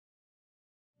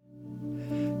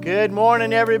Good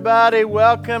morning, everybody.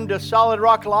 Welcome to Solid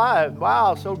Rock Live.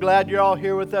 Wow, so glad you're all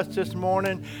here with us this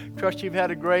morning. Trust you've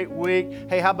had a great week.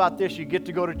 Hey, how about this? You get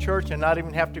to go to church and not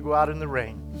even have to go out in the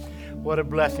rain. What a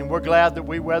blessing. We're glad that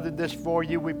we weathered this for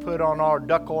you. We put on our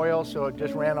duck oil, so it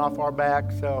just ran off our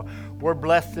back. So we're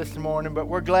blessed this morning, but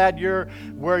we're glad you're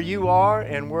where you are,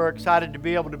 and we're excited to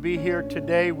be able to be here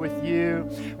today with you.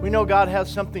 We know God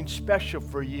has something special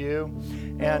for you,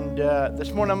 and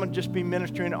this morning I'm going to just be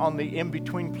ministering on the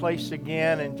in-between place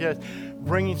again and just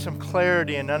bringing some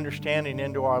clarity and understanding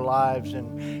into our lives.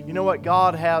 And you know what?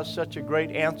 God has such a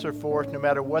great answer for us no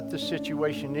matter what the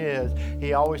situation is.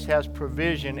 He always has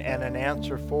provision and an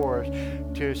answer for us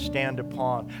to stand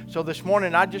upon. So this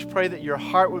morning, I just pray that your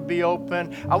heart would be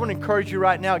open. I want to encourage you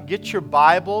right now, get your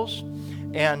Bibles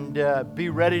and be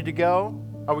ready to go.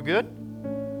 Are we good?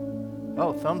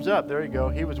 Oh, thumbs up. There you go.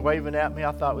 He was waving at me.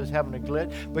 I thought I was having a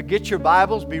glitch. But get your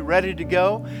Bibles, be ready to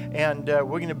go, and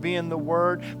we're going to be in the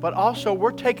Word. But also,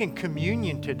 we're taking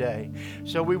communion today.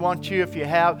 So we want you, if you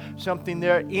have something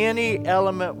there, any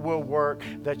element will work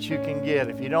that you can get.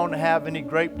 If you don't have any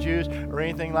grape juice or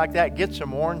anything like that, get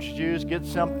some orange juice, get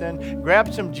something.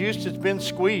 Grab some juice that's been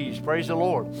squeezed. Praise the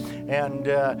Lord. And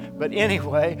but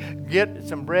anyway, get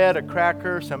some bread, a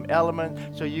cracker, some element,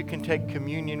 so you can take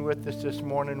communion with us this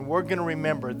morning. We're going to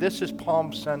remember, this is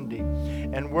Palm Sunday,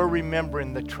 and we're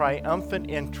remembering the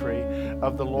triumphant entry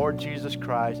of the Lord Jesus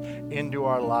Christ into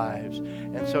our lives.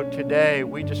 And so today,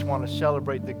 we just want to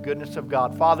celebrate the goodness of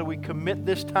God. Father, we commit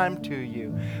this time to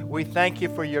you. We thank you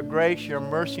for your grace, your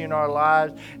mercy in our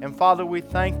lives. And Father, we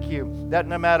thank you that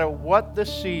no matter what the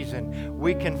season,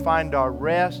 we can find our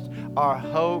rest, our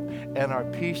hope, and our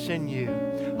peace in you.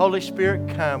 Holy Spirit,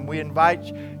 come. We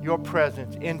invite your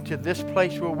presence into this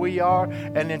place where we are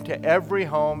and into every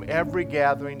home, every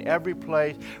gathering, every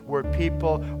place where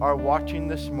people are watching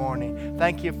this morning.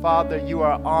 Thank you, Father. You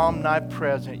are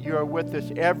omnipresent. You are with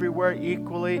us everywhere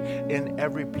equally in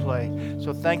every place.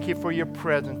 So thank you for your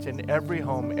presence in every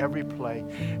home, every place.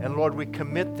 And Lord, we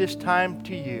commit this time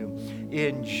to you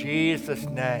in Jesus'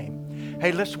 name.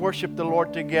 Hey, let's worship the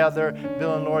Lord together.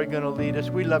 Bill and Lori are going to lead us.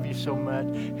 We love you so much.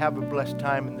 Have a blessed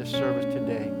time in this service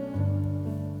today.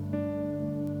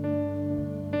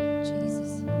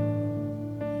 Jesus.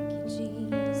 Thank you,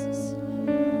 Jesus.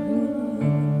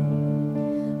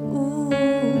 Ooh,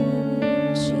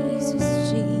 Jesus,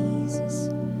 Jesus.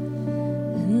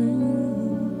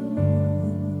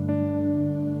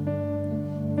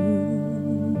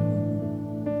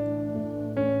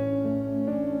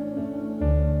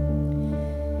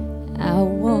 I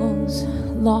was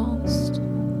lost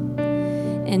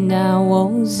and I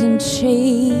was in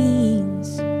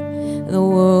chains. The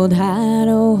world had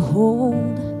a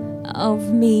hold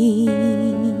of me.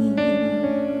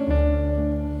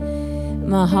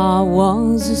 My heart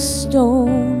was a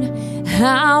stone.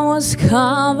 I was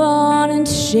covered in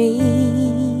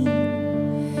shame.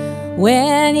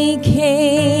 When he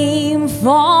came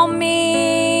for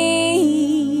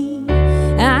me,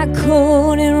 I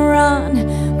couldn't run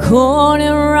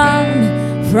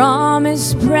from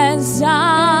his presence.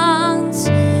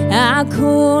 I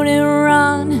couldn't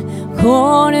run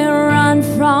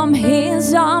from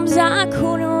his arms. I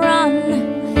couldn't run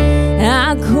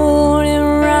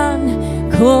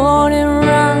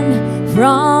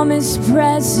from his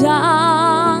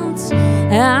presence.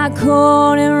 I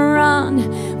couldn't run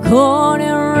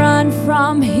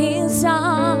from his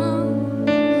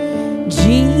arms.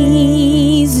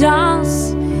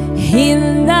 Jesus, he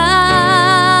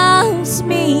loves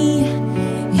me.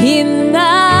 He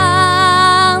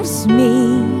loves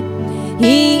me.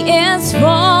 He is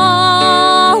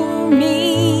for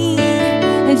me.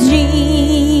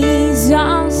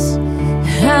 Jesus,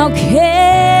 how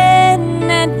can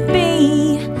it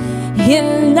be? He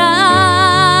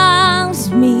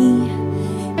loves me.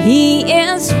 He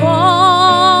is for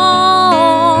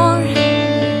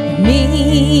me.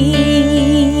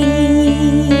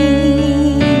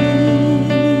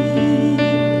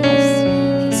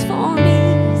 He's for me.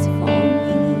 He's for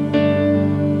me.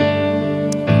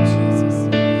 Jesus.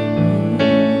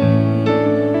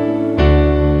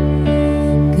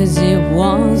 'Cause it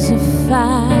was a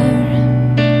fire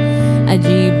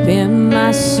deep in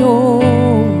my soul,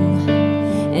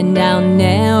 and I'll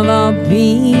never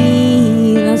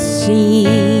be the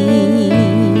same.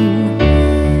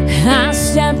 I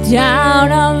stepped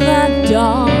out of the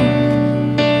dark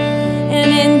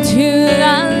and into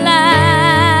the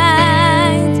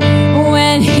light.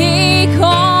 When he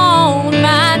called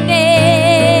my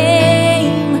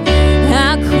name,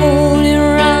 I couldn't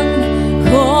run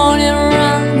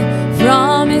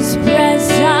from his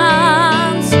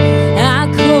presence. I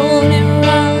couldn't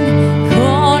run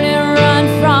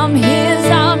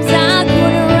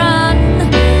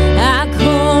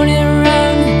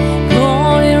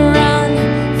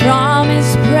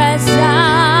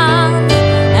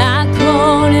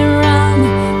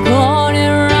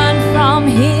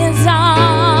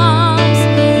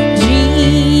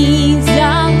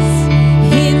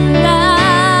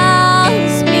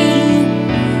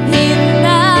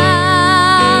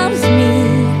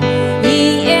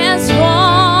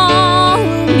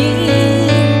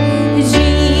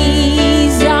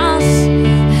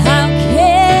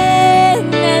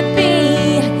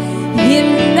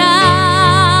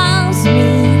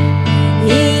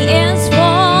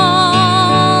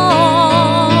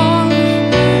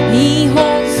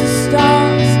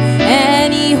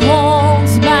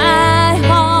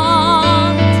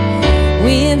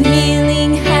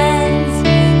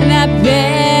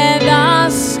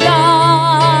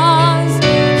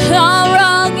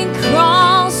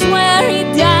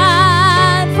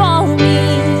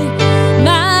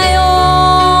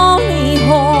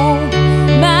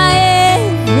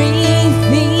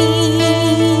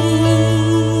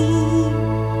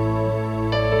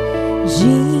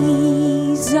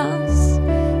Jesus,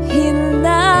 He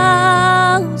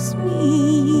loves me.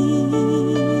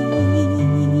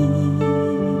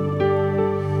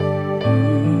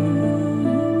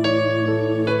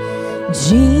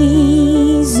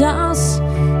 Jesus,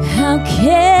 how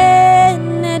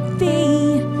can it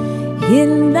be? He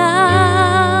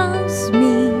loves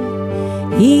me.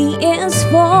 He is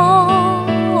for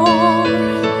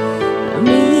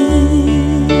me.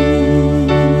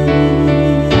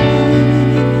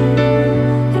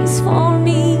 He's for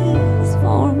me. He's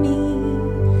for me.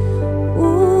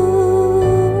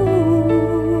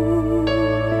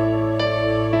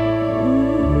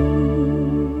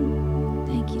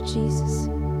 Thank you, Jesus.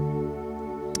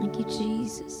 Thank you,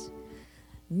 Jesus.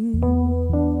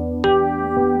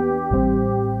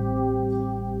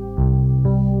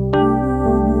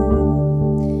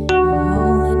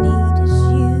 All I need is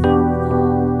you,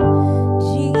 Lord.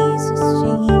 Jesus,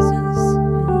 Jesus.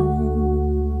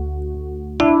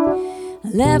 I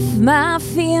left my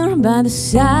fear by the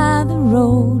side of the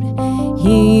road.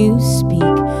 Hear you speak, I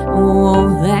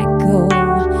won't let go.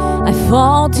 I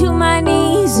fall to my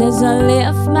knees as I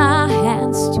lift my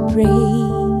hands to pray.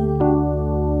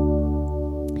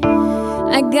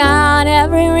 I got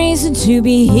every reason to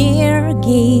be here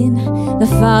again. The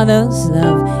Father's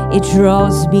love, it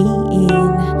draws me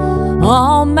in.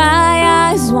 All my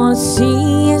eyes want to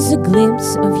see is a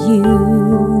glimpse of you.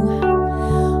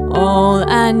 All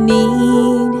I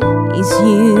need is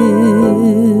you.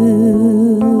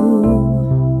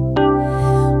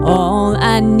 All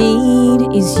I need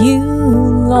is you,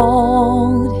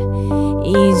 Lord.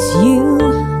 Is you,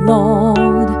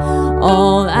 Lord.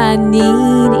 All I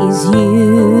need is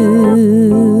you.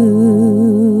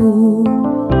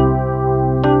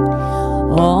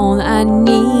 All I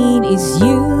need is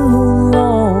you,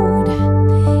 Lord.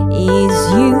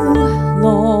 Is you,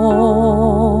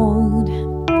 Lord.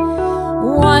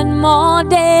 One more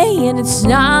day and it's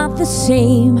not the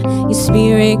same. Your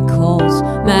spirit calls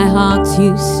my heart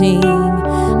to sing.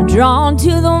 I'm drawn to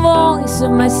the voice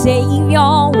of my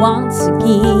Savior once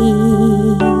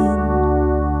again.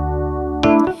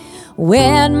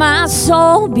 Where'd my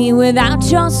soul be without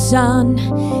your Son?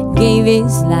 Gave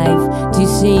his life to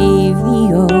save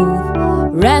the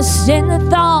earth. Rest in the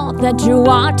thought that you're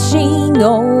watching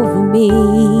over me.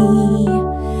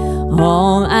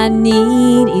 All I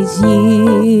need is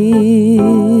you.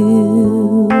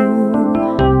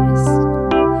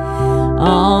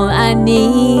 All I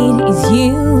need is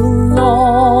you,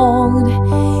 Lord.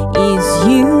 Is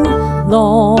you,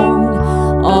 Lord.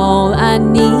 All I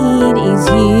need is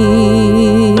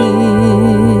you.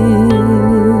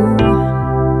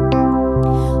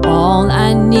 All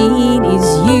I need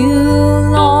is you,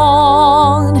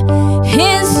 Lord.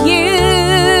 Is you.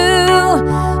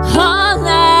 All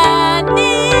I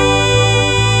need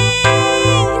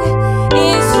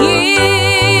is you.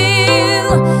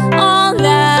 All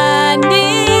I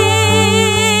need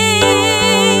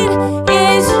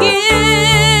is you.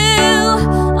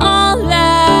 All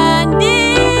I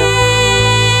need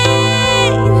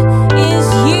is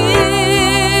you.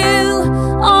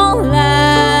 All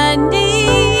I need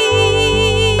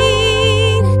is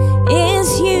you.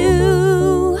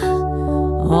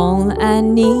 All I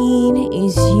need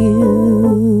is you.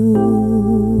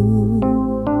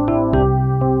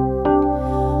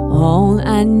 All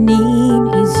I need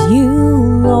is you,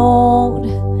 Lord.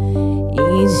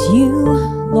 Is you,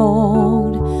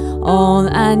 Lord. All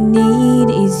I need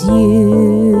is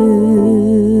you.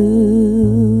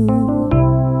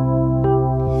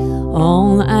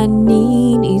 All I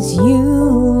need is you,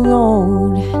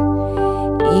 Lord.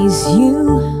 Is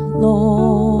you,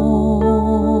 Lord.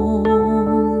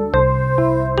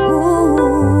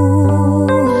 Ooh,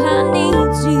 I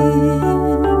need you.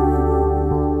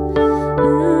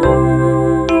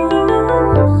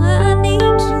 I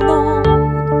need you, Lord.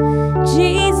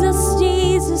 Jesus,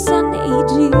 Jesus, I need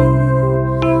you.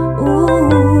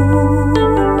 Ooh,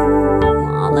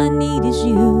 all I need is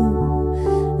you.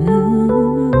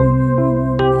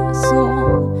 Yes,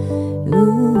 Lord.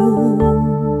 Ooh.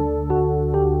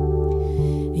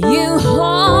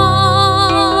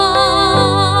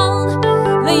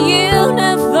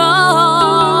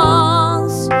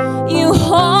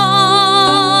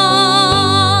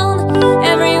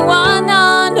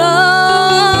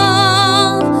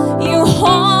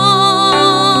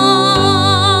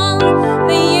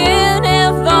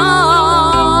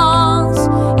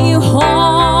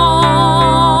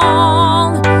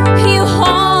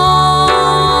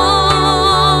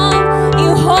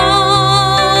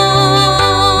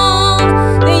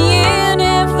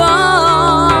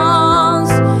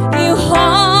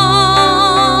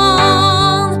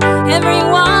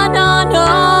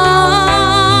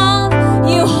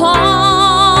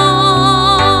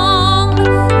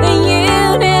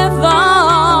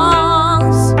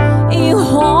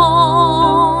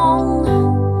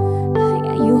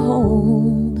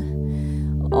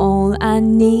 I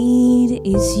need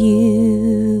is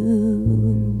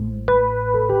you.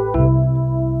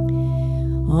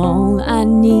 All I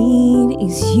need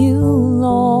is you,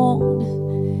 Lord,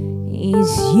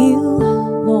 is you,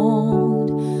 Lord.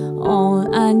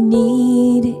 All I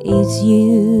need is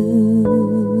you,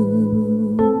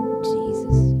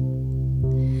 Jesus.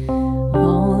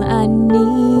 All I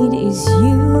need is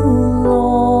you,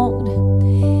 Lord,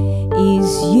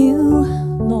 is you,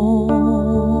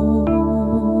 Lord.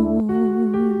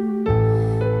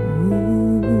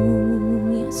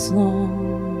 Ooh, yes, Lord.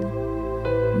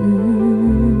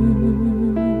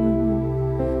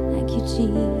 Thank you,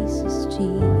 Jesus,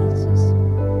 Jesus.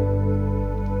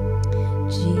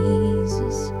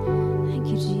 Jesus. Thank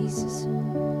you, Jesus.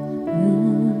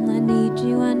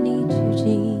 I need you,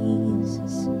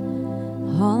 Jesus.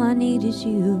 All I need is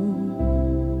you.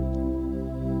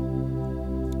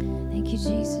 Thank you,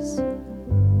 Jesus.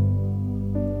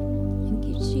 Thank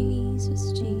you,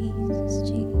 Jesus, Jesus,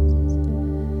 Jesus.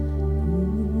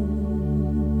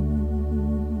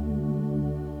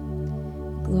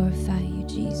 Glorify you,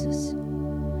 Jesus.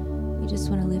 We just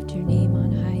want to lift your name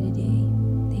on high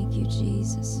today. Thank you,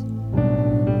 Jesus.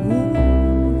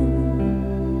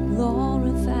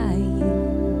 Glorify you.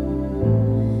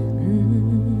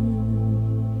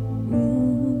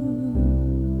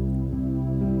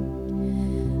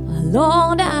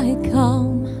 Lord, I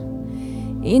come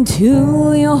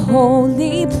into your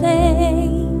holy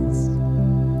place.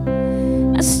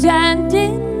 I stand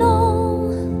in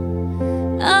awe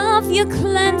of your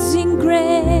cleansing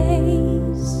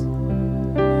grace.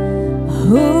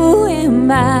 Who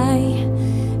am I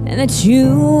that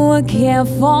you would care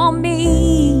for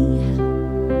me?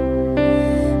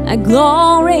 I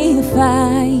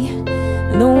glorify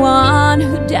the one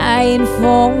who died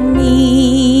for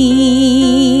me.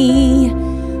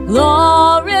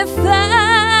 Glorify,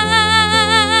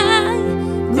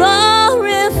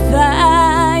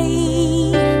 glorify.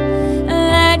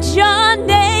 Let your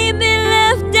name be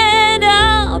lifted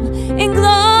up and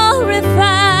glorified.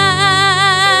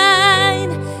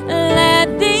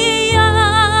 Let the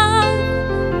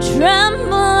earth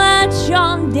tremble at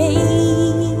your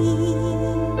name.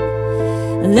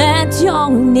 Let your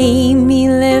name be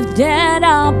lifted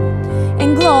up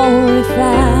and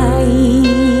glorified.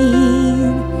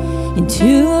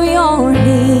 Into your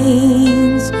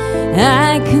hands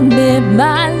I commit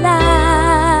my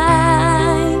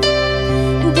life,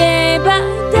 day by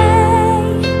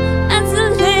day as a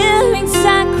living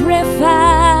sacrifice.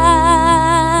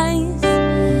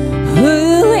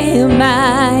 Who am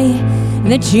I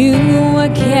that you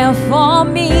would care for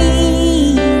me?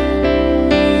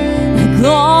 I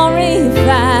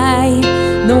glorify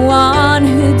the one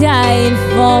who died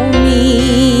for me.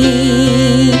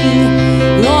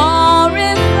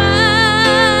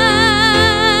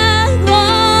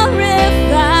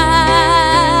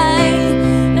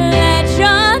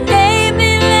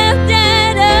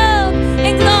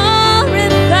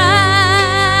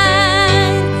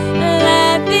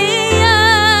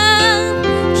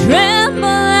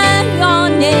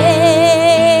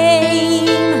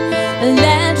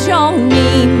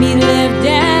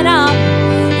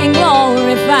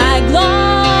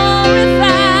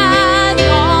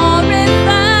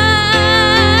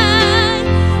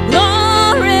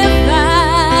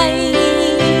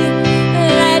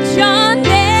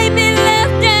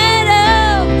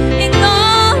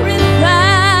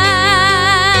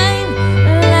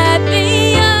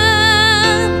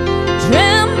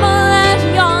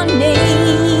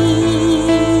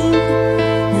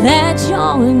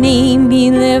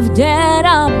 Lifted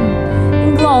up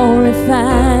and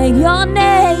glorify your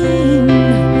name.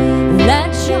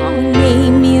 Let your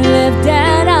name be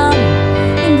lifted up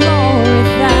and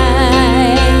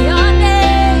glorify your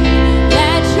name.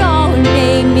 Let your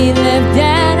name be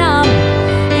lifted up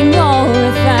and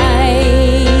glorify.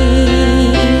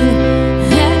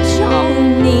 Let your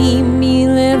name be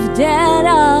lifted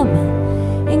up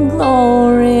and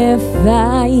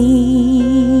glorify.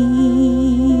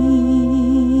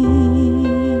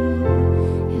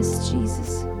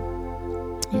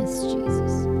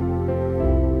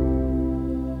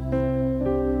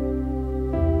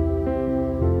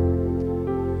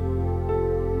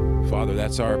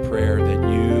 That's our prayer,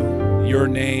 that your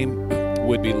name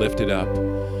would be lifted up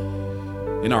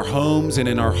in our homes and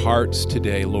in our hearts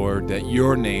today, Lord, that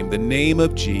your name, the name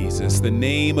of Jesus, the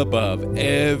name above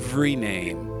every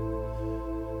name,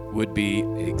 would be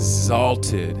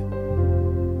exalted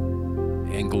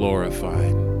and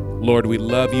glorified. Lord, we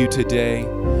love you today.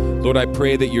 Lord, I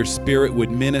pray that your Spirit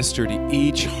would minister to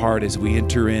each heart as we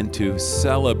enter into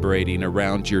celebrating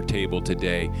around your table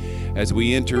today, as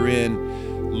we enter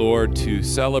in Lord, to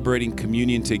celebrating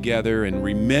communion together and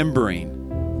remembering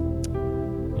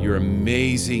your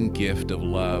amazing gift of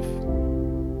love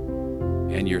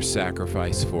and your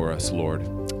sacrifice for us,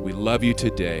 Lord. We love you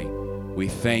today. We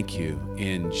thank you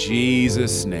in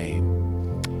Jesus'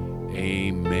 name.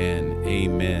 Amen.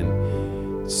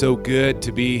 Amen. So good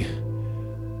to be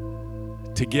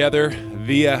together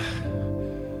via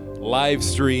live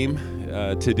stream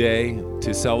today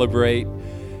to celebrate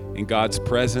in God's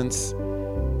presence.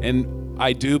 And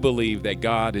I do believe that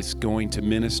God is going to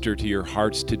minister to your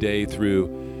hearts today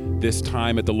through this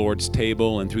time at the Lord's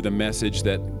table and through the message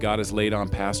that God has laid on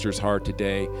Pastor's heart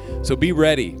today. So be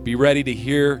ready to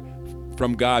hear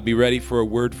from God. Be ready for a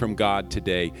word from God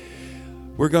today.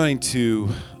 We're going to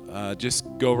just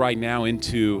go right now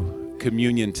into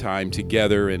communion time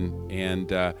together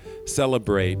and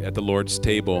celebrate at the Lord's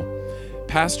table.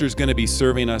 Pastor's going to be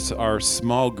serving us our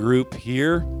small group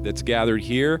here that's gathered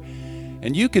here.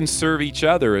 And you can serve each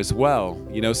other as well.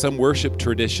 You know, some worship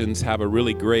traditions have a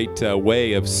really great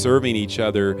way of serving each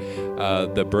other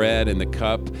the bread and the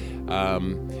cup.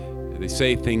 They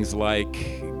say things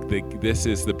like, this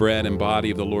is the bread and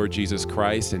body of the Lord Jesus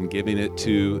Christ, and giving it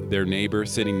to their neighbor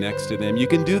sitting next to them. You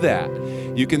can do that.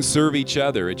 You can serve each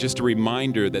other. It's just a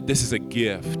reminder that this is a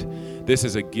gift. This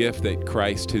is a gift that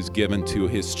Christ has given to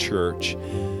his church.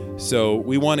 So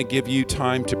we want to give you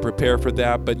time to prepare for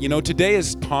that. But, you know, today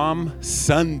is Palm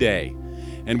Sunday,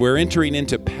 and we're entering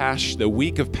into the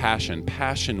week of Passion,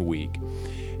 Passion Week.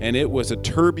 And it was a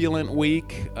turbulent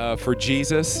week for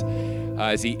Jesus.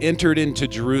 As he entered into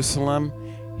Jerusalem,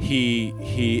 he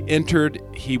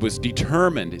was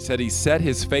determined. It said he set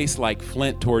his face like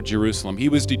flint toward Jerusalem. He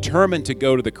was determined to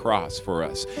go to the cross for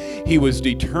us. He was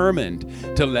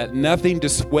determined to let nothing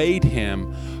dissuade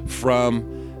him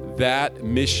from that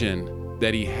mission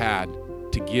that he had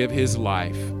to give his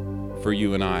life for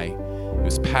you and I. It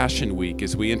was Passion Week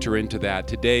as we enter into that.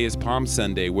 Today is Palm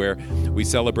Sunday, where we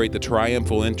celebrate the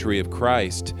triumphal entry of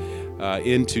Christ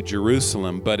into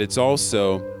Jerusalem, but it's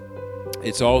also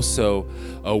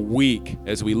a week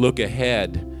as we look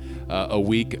ahead, a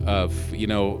week of, you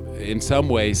know, in some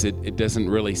ways it doesn't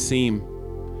really seem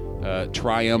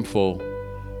triumphal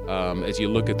as you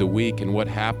look at the week and what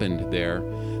happened there.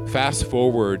 Fast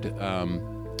forward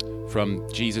from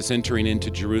Jesus entering into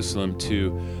Jerusalem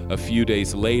to a few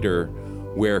days later,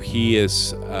 where he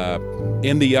is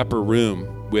in the upper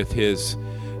room with his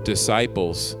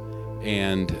disciples.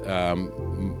 And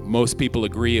most people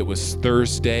agree it was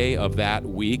Thursday of that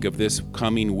week, of this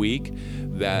coming week,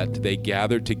 that they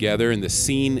gathered together. And the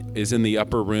scene is in the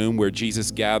upper room where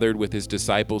Jesus gathered with his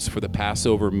disciples for the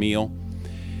Passover meal.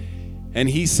 And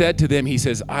he said to them, he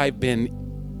says, I've been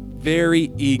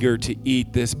very eager to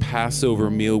eat this Passover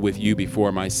meal with you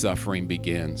before my suffering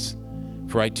begins.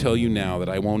 For I tell you now that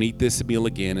I won't eat this meal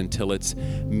again until its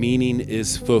meaning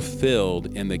is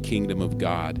fulfilled in the kingdom of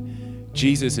God.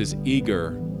 Jesus is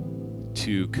eager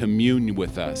to commune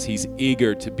with us. He's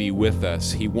eager to be with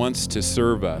us. He wants to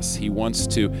serve us. He wants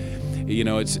to, you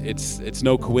know, it's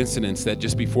no coincidence that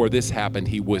just before this happened,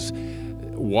 he was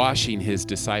washing his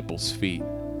disciples' feet.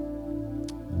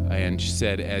 And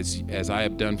said, as I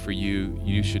have done for you,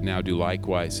 you should now do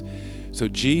likewise. So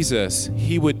Jesus,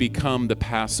 he would become the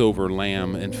Passover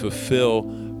lamb and fulfill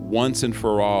once and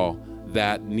for all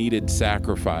that needed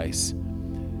sacrifice.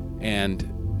 And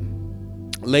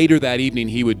later that evening,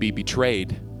 he would be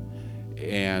betrayed.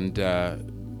 And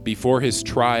before his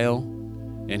trial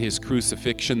and his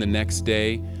crucifixion the next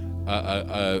day,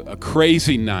 a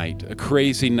crazy night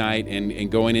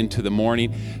and going into the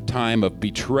morning time of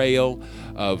betrayal,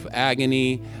 of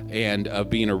agony, and of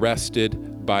being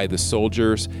arrested by the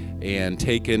soldiers and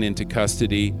taken into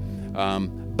custody.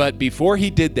 But before he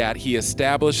did that, he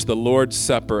established the Lord's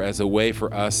Supper as a way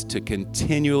for us to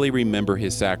continually remember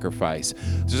his sacrifice.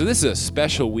 So this is a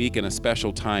special week and a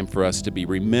special time for us to be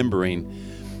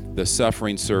remembering the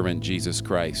suffering servant, Jesus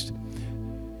Christ.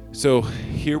 So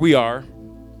here we are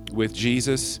with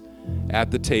Jesus at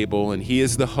the table, and he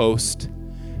is the host,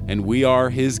 and we are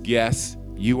his guests.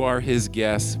 You are his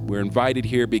guests. We're invited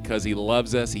here because he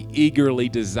loves us. He eagerly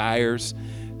desires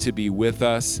to be with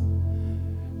us.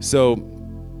 So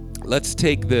let's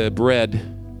take the bread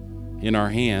in our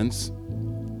hands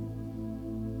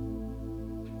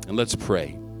and let's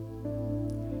pray.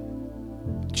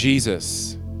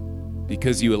 Jesus,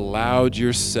 because you allowed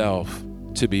yourself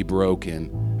to be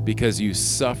broken, because you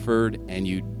suffered and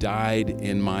you died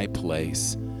in my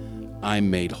place, I'm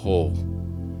made whole.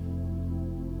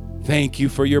 Thank you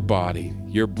for your body,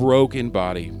 your broken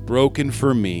body, broken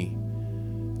for me.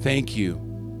 Thank you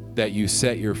that you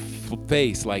set your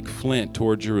face like flint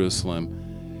toward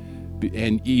Jerusalem.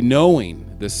 and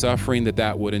knowing the suffering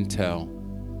that would entail,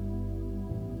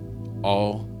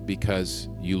 all because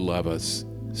you love us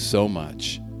so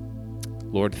much.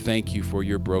 Lord, thank you for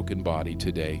your broken body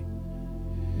today.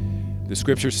 The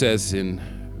scripture says in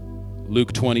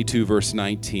Luke 22, verse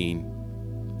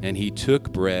 19, and he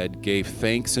took bread, gave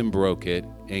thanks and broke it,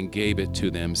 and gave it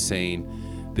to them,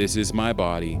 saying, this is my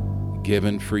body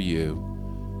given for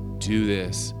you. Do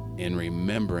this in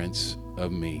remembrance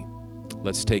of me.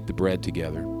 Let's take the bread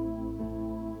together.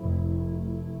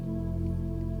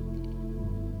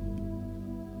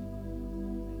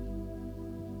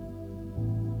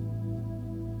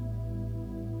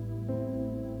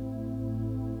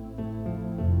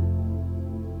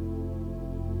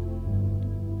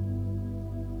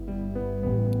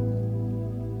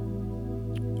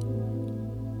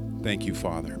 Thank you,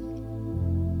 Father.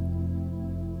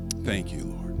 Thank you,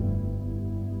 Lord.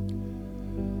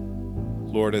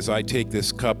 Lord, as I take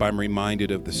this cup, I'm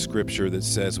reminded of the scripture that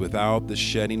says, without the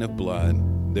shedding of blood,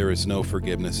 there is no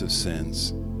forgiveness of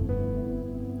sins.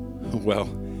 Well,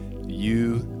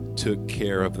 you took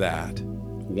care of that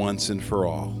once and for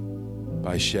all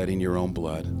by shedding your own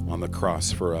blood on the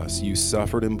cross for us. You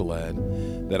suffered and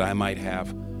bled that I might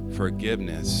have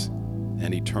forgiveness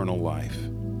and eternal life.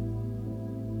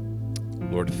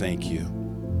 Lord, thank you.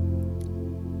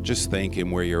 Just thank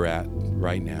him where you're at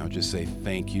right now. Just say,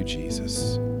 thank you,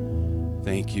 Jesus.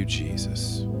 Thank you,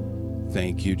 Jesus.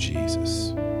 Thank you, Jesus.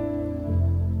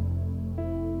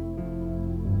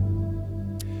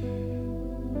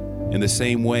 In the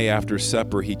same way, after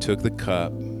supper, he took the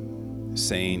cup,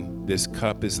 saying, this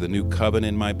cup is the new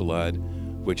covenant in my blood,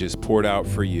 which is poured out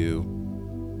for you.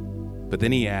 But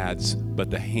then he adds, but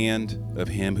the hand of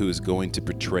him who is going to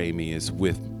betray me is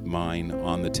with mine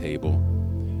on the table.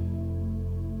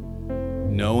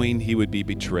 Knowing he would be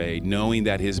betrayed, knowing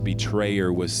that his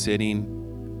betrayer was sitting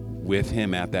with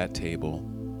him at that table,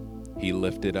 he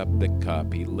lifted up the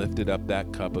cup. He lifted up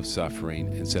that cup of suffering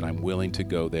and said, I'm willing to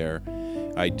go there.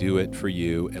 I do it for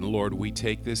you. And Lord, we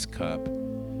take this cup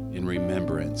in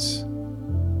remembrance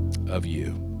of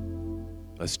you.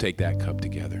 Let's take that cup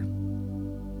together.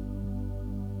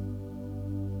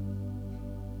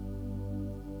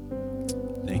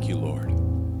 Thank you, Lord.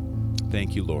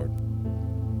 Thank you, Lord.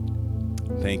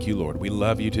 Thank you, Lord. We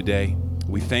love you today.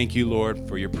 We thank you, Lord,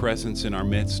 for your presence in our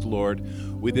midst, Lord.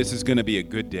 This is going to be a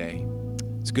good day.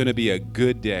 It's going to be a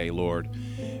good day, Lord.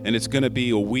 And it's going to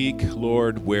be a week,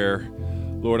 Lord, where,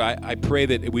 Lord, I pray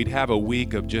that we'd have a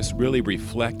week of just really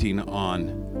reflecting on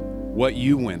what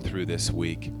you went through this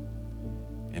week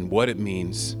and what it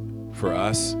means for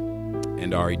us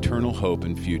and our eternal hope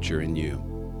and future in you.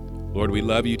 Lord, we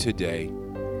love you today.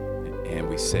 And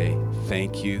we say,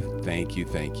 thank you, thank you,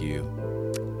 thank you.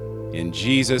 In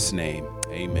Jesus' name,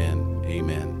 amen,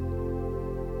 amen.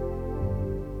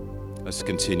 Let's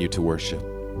continue to worship.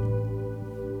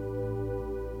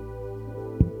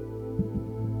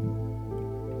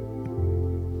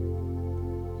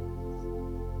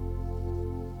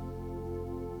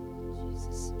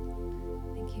 Jesus.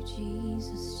 Thank you,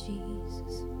 Jesus,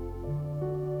 Jesus.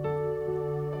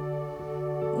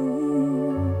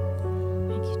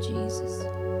 Jesus.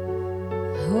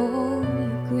 Oh,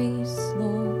 your grace,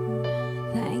 Lord.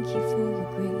 Thank you for your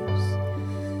grace.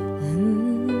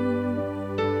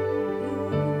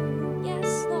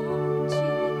 Yes, Lord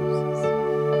Jesus.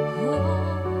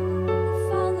 Oh, we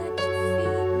fall at your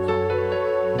feet,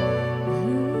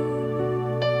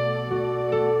 Lord.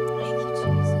 Thank you,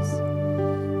 Jesus.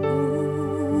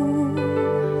 Ooh.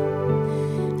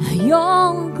 Your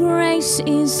grace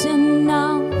is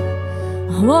enough.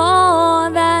 More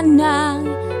than I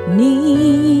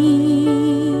need,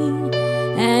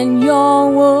 and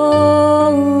your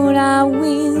word I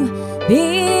will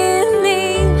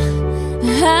believe.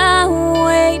 I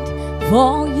wait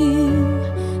for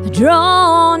you to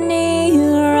draw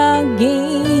near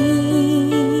again.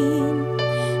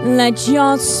 Let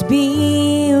your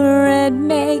spirit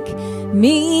make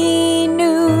me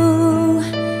new,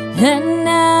 and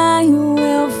I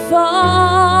will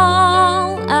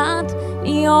fall at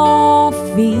your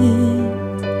feet.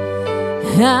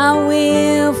 I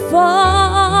will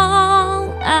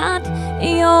fall at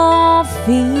your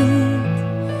feet,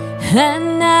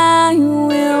 and I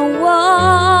will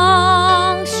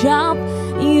worship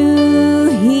you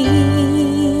here.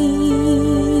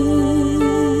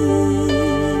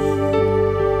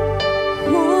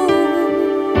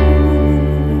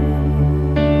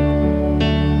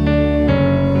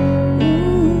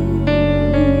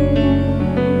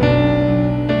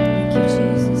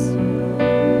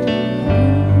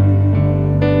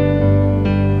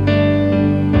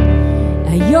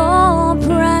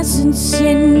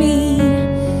 In me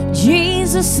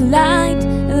Jesus, light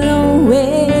the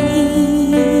way.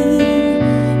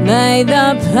 By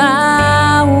the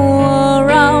power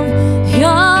of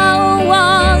your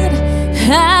word,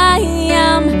 I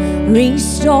am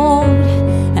restored,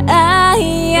 I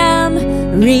am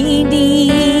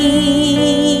redeemed.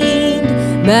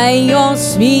 By your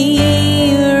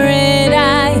Spirit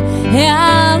I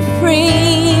am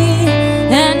free,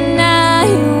 and I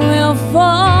will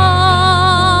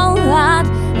fall at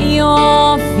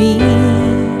your feet.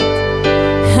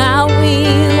 I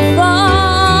will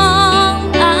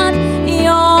fall at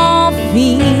your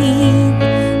feet,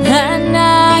 and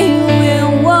I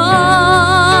will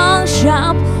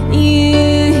worship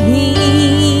you here.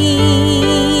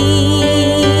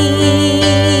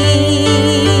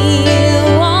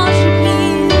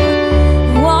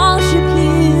 Worship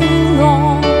you,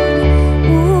 Lord.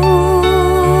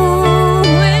 Ooh,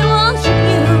 we worship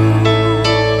you.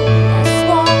 Yes,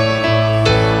 Lord.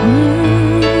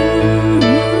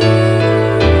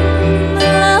 We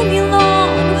love you,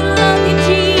 Lord. We love you,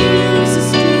 Jesus,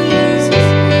 Jesus.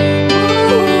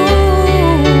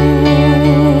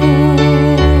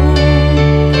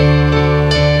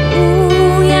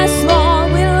 Ooh, yes,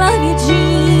 Lord. We love you,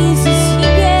 Jesus. You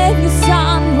gave your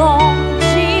Son, Lord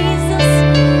Jesus.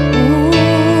 Ooh,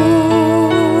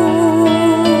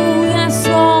 yes,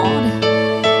 Lord.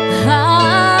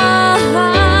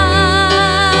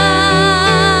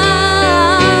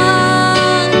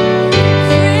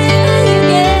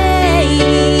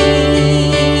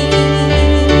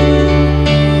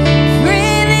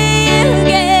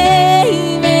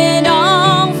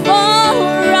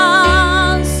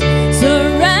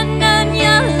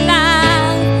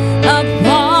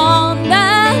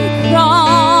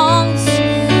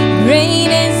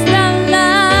 Great is the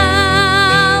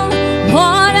love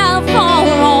poured out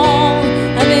for all.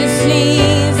 This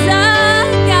is our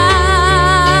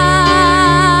God,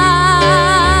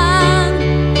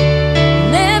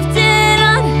 lifted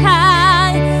on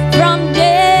high from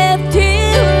death to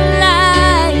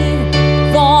life.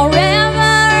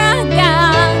 Forever our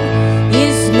God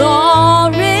is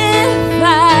glorified.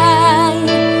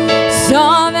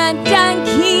 Sovereign and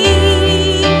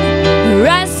King,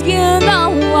 rescue the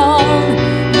world.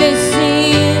 This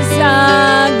is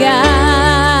our God.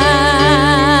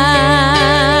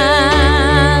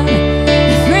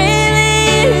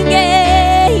 Freely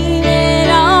gave it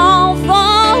all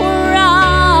for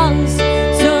us.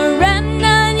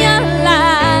 Surrender your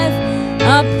life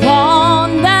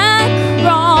upon the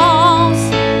cross.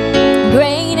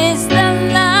 Great is the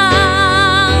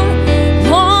love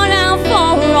poured out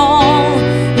for all.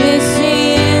 This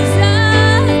is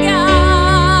our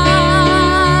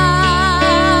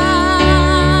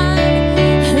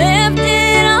God,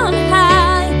 lifted on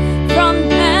high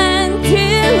from hand to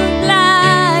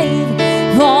life.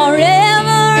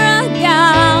 Forever our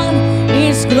God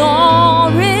is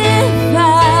glorified.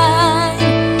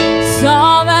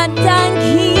 Sovereign and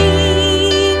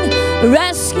King,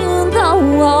 rescue the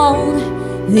world.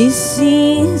 This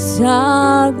is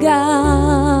our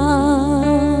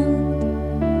God,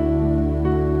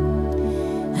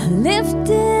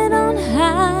 lifted on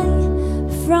high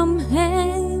from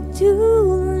hand to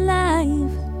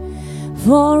life.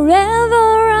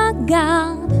 Forever our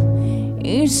God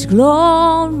is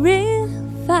glorified.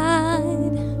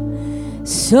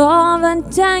 Sovereign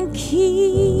and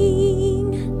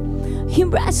King, He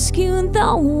rescued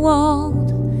the world.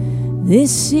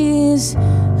 This is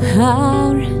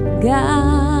our God.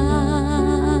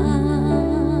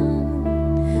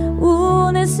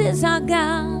 Ooh, this is our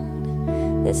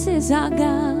God. This is our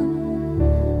God.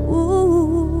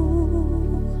 Ooh.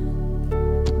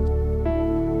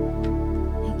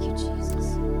 Thank you,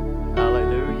 Jesus.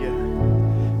 Hallelujah.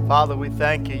 Father, we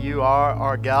thank you. You are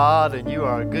our God, and you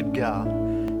are a good God.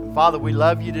 And Father, we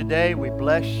love you today. We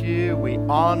bless you. We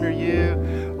honor you.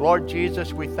 Lord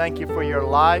Jesus, we thank you for your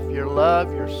life, your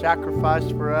love, your sacrifice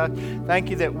for us.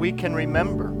 Thank you that we can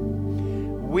remember.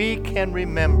 We can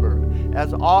remember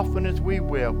as often as we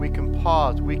will. We can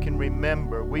pause. We can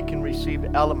remember. We can receive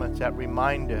elements that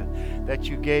remind us that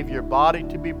you gave your body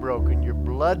to be broken, your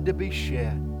blood to be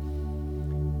shed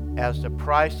as the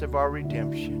price of our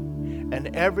redemption.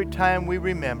 And every time we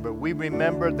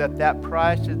remember that that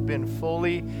price has been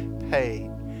fully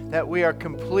paid, that we are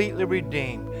completely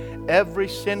redeemed, every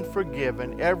sin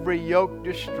forgiven, every yoke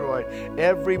destroyed,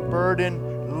 every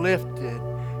burden lifted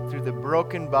through the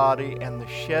broken body and the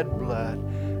shed blood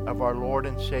of our Lord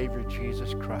and Savior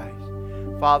Jesus Christ.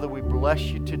 Father, we bless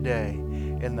you today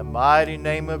in the mighty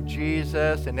name of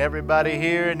Jesus. And everybody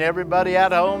here and everybody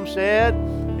at home said,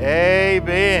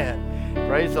 amen.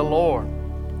 Praise the Lord.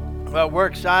 Well, we're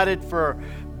excited for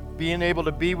being able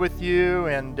to be with you.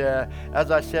 And as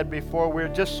I said before, we're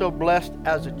just so blessed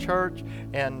as a church,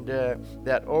 and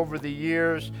that over the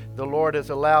years, the Lord has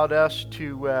allowed us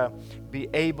to be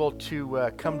able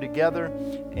to come together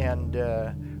and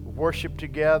worship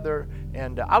together.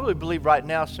 And I really believe right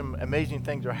now some amazing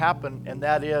things are happening, and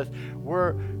that is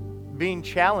we're being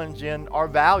challenged in our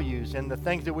values and the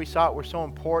things that we thought were so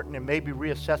important, and maybe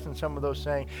reassessing some of those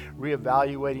things,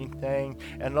 reevaluating things,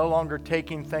 and no longer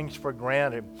taking things for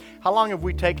granted. How long have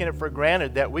we taken it for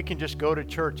granted that we can just go to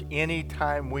church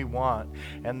anytime we want,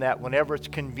 and that whenever it's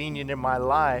convenient in my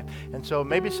life? And so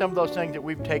maybe some of those things that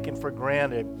we've taken for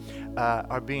granted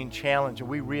are being challenged, and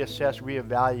we reassess,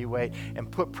 reevaluate, and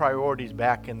put priorities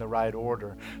back in the right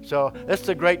order. So this is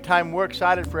a great time. We're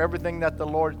excited for everything that the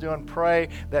Lord's doing. Pray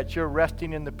that you're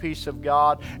resting in the peace of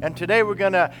God. And today we're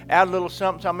going to add a little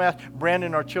something. So I'm going to ask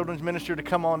Brandon, our children's minister, to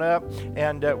come on up.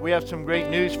 And we have some great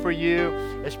news for you,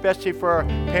 especially for our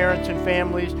parents and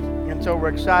families. And so we're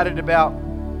excited about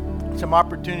some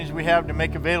opportunities we have to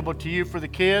make available to you for the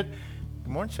kid.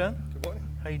 Good morning, son. Good morning.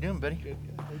 How you doing, buddy? Good.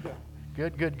 How you doing?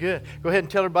 Good. Go ahead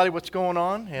and tell everybody what's going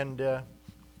on. And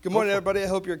good morning, everybody. I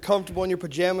hope you're comfortable in your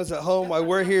pajamas at home.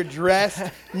 We're here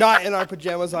dressed, not in our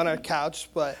pajamas on our couch,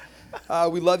 but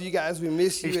we love you guys. We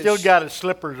miss you. He's still got his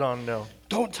slippers on, though.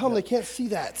 Don't tell them they can't see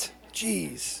that.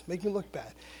 Jeez, make me look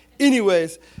bad.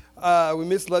 Anyways, we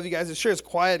love you guys. It sure is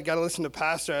quiet. Got to listen to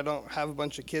Pastor. I don't have a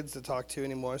bunch of kids to talk to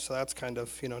anymore, so that's kind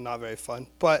of, not very fun.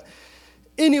 But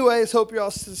anyways, hope you're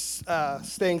all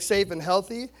staying safe and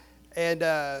healthy.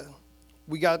 And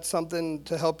we got something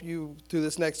to help you through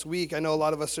this next week. I know a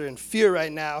lot of us are in fear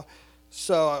right now,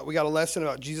 so we got a lesson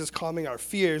about Jesus calming our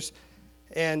fears.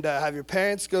 And have your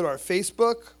parents go to our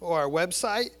Facebook or our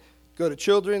website, go to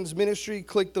Children's Ministry,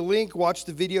 click the link, watch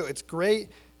the video. It's great.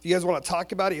 If you guys want to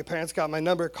talk about it, your parents got my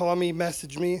number. Call me,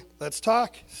 message me. Let's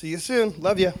talk. See you soon.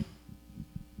 Love you.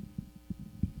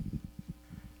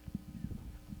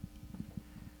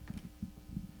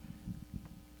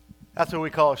 That's what we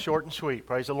call short and sweet.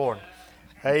 Praise the Lord.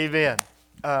 Amen.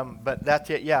 But that's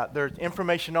it. Yeah, there's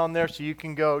information on there, so you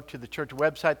can go to the church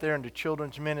website there into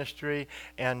Children's Ministry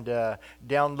and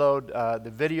download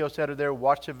the videos that are there,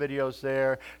 watch the videos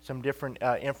there, some different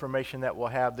information that we'll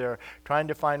have there, trying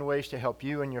to find ways to help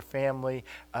you and your family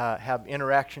have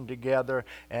interaction together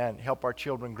and help our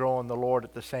children grow in the Lord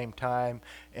at the same time.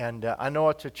 And I know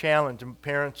it's a challenge, and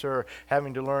parents are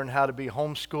having to learn how to be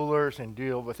homeschoolers and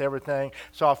deal with everything.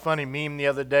 Saw a funny meme the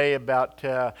other day about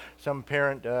some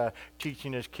parent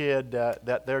teaching his kid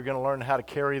that they're going to learn how to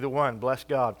carry the one. Bless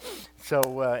God.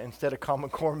 So instead of Common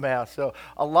Core math. So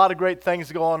a lot of great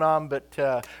things going on,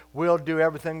 but we'll do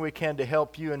everything we can to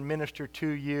help you and minister to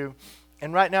you.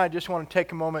 And right now I just want to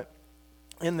take a moment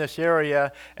in this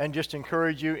area and just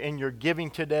encourage you in your giving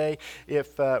today.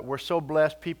 If we're so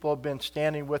blessed, people have been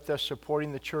standing with us,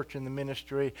 supporting the church and the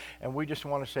ministry, and we just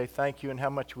want to say thank you and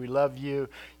how much we love you.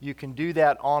 You can do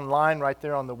that online right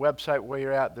there on the website where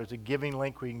you're at. There's a giving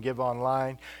link where you can give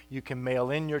online. You can mail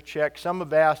in your check. Some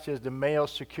have asked, is the mail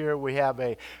secure? We have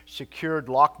a secured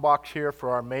lockbox here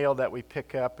for our mail that we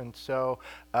pick up, and so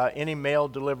any mail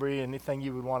delivery, anything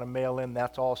you would want to mail in,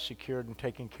 that's all secured and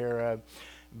taken care of.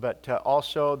 But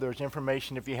also there's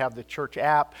information. If you have the church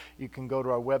app, you can go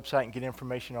to our website and get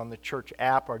information on the church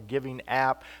app, our giving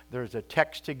app. There's a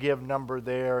text to give number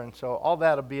there, and so all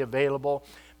that will be available.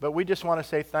 But we just want to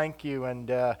say thank you,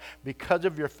 and because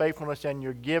of your faithfulness and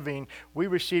your giving, we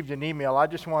received an email. I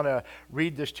just want to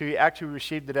read this to you. Actually, we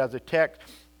received it as a text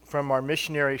from our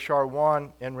missionary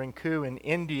Sharwan in Rinku in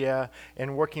India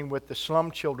and working with the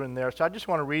slum children there. So I just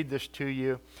want to read this to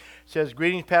you. It says,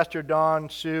 "Greetings, Pastor Don,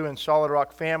 Sue, and Solid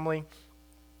Rock family.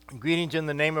 Greetings in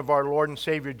the name of our Lord and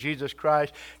Savior Jesus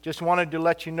Christ. Just wanted to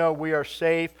let you know we are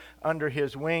safe under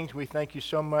His wings. We thank you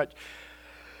so much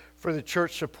for the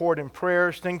church support and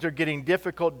prayers. Things are getting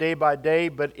difficult day by day,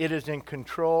 but it is in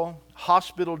control.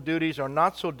 Hospital duties are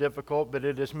not so difficult, but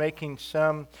it is making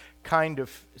some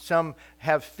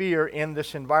have fear in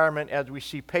this environment as we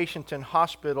see patients in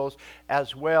hospitals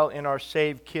as well in our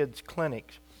Save Kids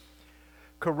clinics.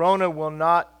 Corona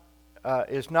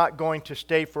is not going to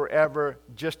stay forever,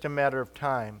 just a matter of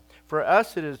time. For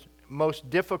us, it is most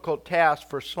difficult task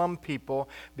for slum people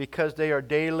because they are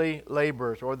daily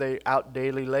laborers, or they out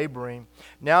daily laboring.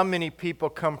 Now many people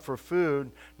come for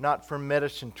food, not for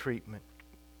medicine treatment.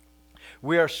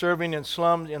 We are serving in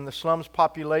the slums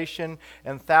population,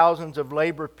 and thousands of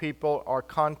labor people are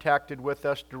contacted with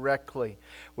us directly.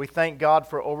 We thank God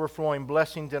for overflowing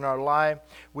blessings in our life.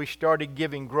 We started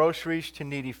giving groceries to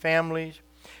needy families.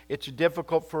 It's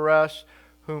difficult for us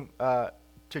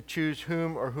to choose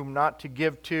whom or whom not to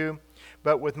give to.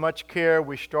 But with much care,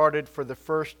 we started for the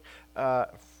first,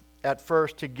 at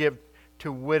first, to give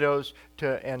to widows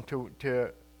and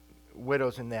to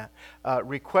widows in that.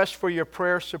 Request for your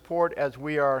prayer support as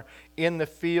we are in the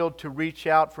field to reach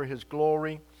out for His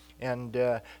glory. And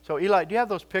so, Eli, do you have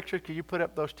those pictures? Could you put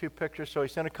up those two pictures? So he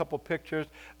sent a couple pictures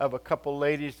of a couple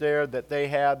ladies there that they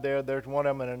had there. There's one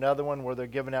of them and another one where they're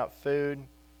giving out food.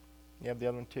 You have the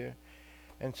other one too?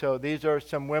 And so these are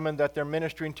some women that they're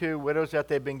ministering to, widows that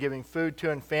they've been giving food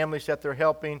to, and families that they're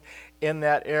helping in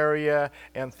that area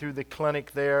and through the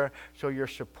clinic there. So your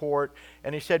support.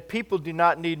 And he said people do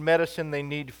not need medicine, they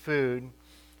need food.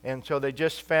 And so they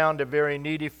just found a very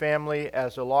needy family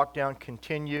as the lockdown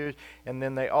continues. And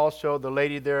then they also, the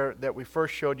lady there that we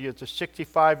first showed you, is a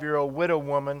 65-year-old widow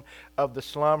woman of the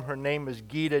slum. Her name is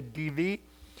Gita Devi,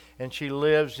 and she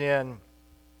lives in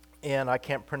I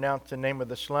can't pronounce the name of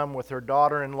the slum, with her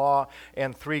daughter-in-law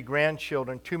and 3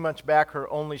 grandchildren. 2 months back,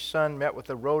 her only son met with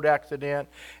a road accident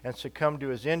and succumbed to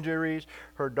his injuries.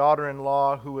 Her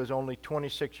daughter-in-law, who is only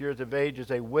 26 years of age, is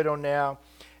a widow now,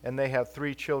 and they have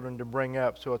 3 children to bring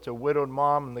up. So it's a widowed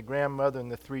mom and the grandmother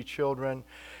and the 3 children.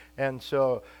 And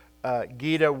so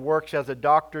Gita works as a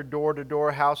doctor,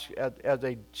 door-to-door house, as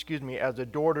a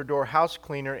door-to-door house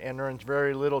cleaner, and earns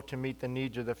very little to meet the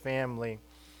needs of the family.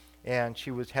 And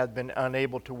she had been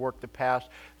unable to work the past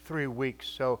 3 weeks.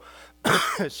 So,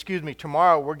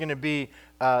 tomorrow we're going to be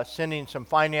sending some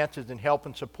finances and help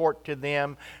and support to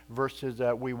them versus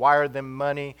we wire them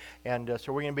money. And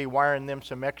so we're going to be wiring them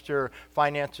some extra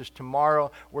finances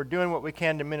tomorrow. We're doing what we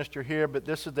can to minister here, but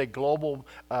this is a global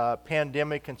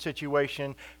pandemic and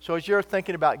situation. So as you're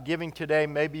thinking about giving today,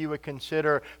 maybe you would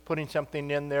consider putting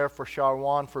something in there for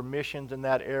Sharwan, for missions in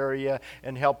that area,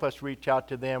 and help us reach out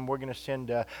to them. We're going to send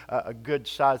a good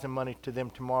size of money to them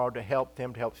tomorrow to help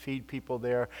them, to help feed people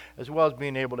there, as well as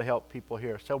being able to help people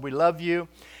here. So we love you,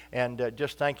 and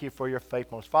just thank you for your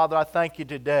faithfulness. Father, I thank you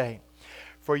today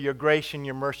for your grace and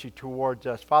your mercy towards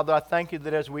us. Father, I thank you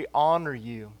that as we honor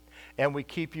you and we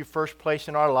keep you first place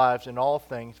in our lives in all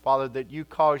things, Father, that you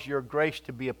cause your grace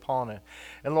to be upon it.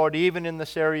 And Lord, even in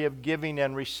this area of giving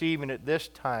and receiving at this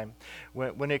time,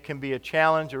 when it can be a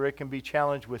challenge, or it can be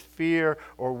challenged with fear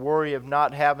or worry of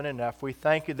not having enough, we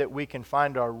thank you that we can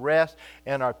find our rest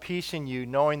and our peace in you,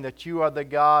 knowing that you are the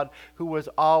God who was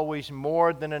always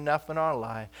more than enough in our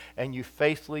life, and you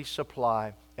faithfully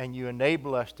supply. And you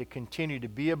enable us to continue to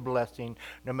be a blessing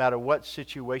no matter what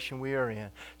situation we are in.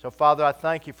 So, Father, I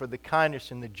thank you for the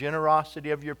kindness and the generosity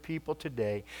of your people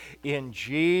today. In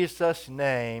Jesus'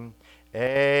 name,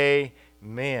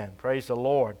 amen. Praise the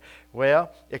Lord.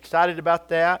 Well, excited about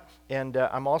that. And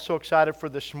I'm also excited for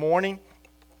this morning.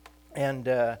 And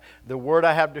the word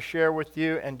I have to share with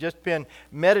you, and just been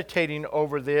meditating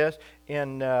over this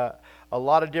in a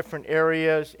lot of different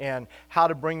areas and how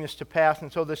to bring this to pass.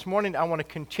 And so this morning I want to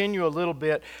continue a little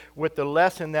bit with the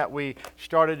lesson that we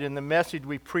started in the message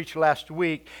we preached last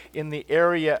week in the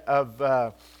area of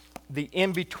the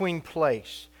in-between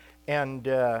place. And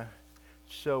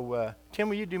so Tim,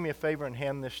 will you do me a favor and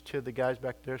hand this to the guys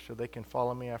back there so they can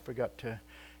follow me? I forgot to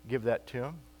give that to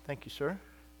them. Thank you, sir.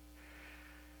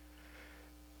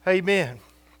 Amen.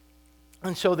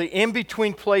 And so the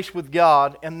in-between place with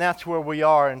God, and that's where we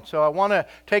are. And so I want to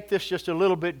take this just a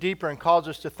little bit deeper and cause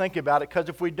us to think about it, because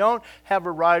if we don't have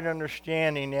a right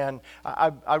understanding, and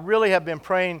I really have been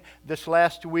praying this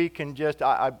last week, and just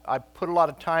I put a lot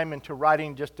of time into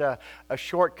writing just a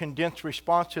short, condensed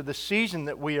response to the season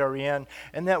that we are in,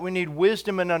 and that we need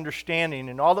wisdom and understanding.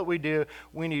 And all that we do,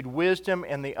 we need wisdom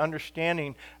and the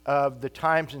understanding of the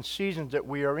times and seasons that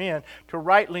we are in to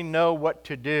rightly know what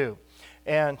to do.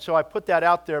 And so I put that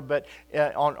out there, but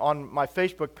on my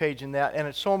Facebook page and that, and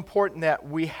it's so important that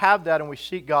we have that and we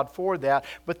seek God for that.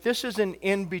 But this is an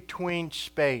in-between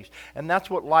space, and that's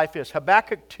what life is.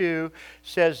 Habakkuk 2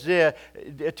 says this.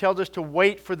 It tells us to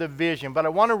wait for the vision, but I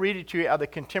want to read it to you out of the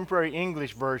Contemporary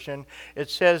English Version. It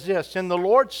says this: "And the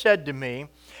Lord said to me,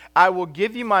 I will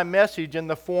give you my message in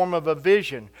the form of a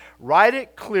vision. Write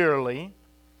it clearly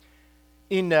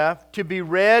enough to be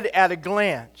read at a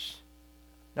glance."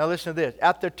 Now listen to this.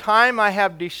 "At the time I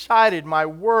have decided, my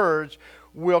words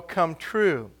will come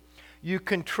true. You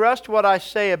can trust what I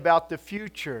say about the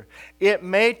future. It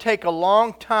may take a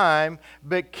long time,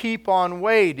 but keep on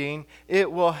waiting.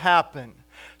 It will happen."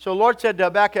 So the Lord said to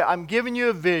Habakkuk, I'm giving you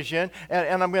a vision,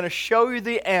 and I'm going to show you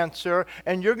the answer,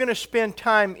 and you're going to spend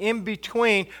time in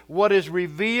between what is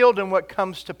revealed and what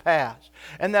comes to pass.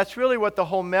 And that's really what the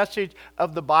whole message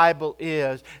of the Bible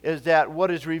is that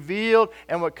what is revealed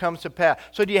and what comes to pass.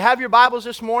 So do you have your Bibles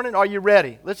this morning? Are you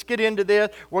ready? Let's get into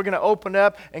this. We're going to open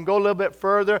up and go a little bit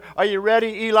further. Are you ready?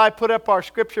 Eli, put up our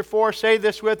scripture for us. Say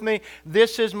this with me.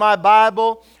 This is my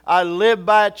Bible. I live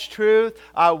by its truth.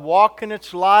 I walk in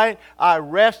its light. I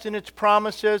rest in its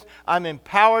promises. I'm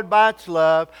empowered by its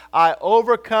love. I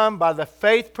overcome by the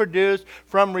faith produced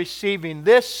from receiving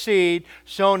this seed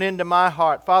sown into my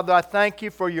heart. Father, I thank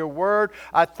you for your word.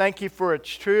 I thank you for its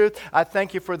truth. I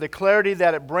thank you for the clarity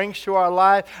that it brings to our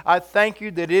life. I thank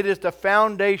you that it is the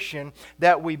foundation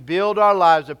that we build our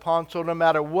lives upon. So no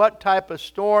matter what type of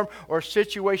storm or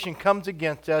situation comes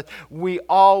against us, we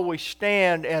always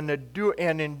stand and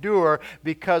endure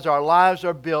because our lives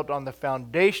are built on the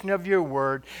foundation of your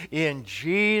word. In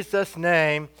Jesus'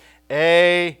 name,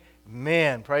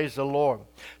 amen. Praise the Lord.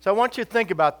 So I want you to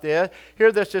think about this.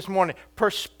 Hear this morning.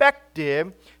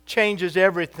 Perspective changes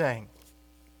everything.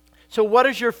 So what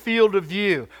is your field of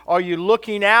view? Are you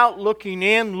looking out, looking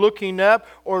in, looking up,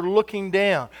 or looking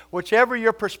down? Whichever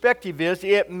your perspective is,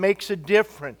 it makes a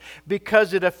difference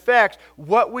because it affects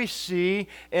what we see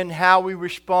and how we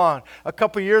respond. A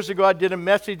couple years ago, I did a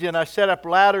message and I set up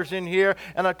ladders in here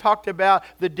and I talked about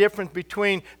the difference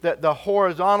between the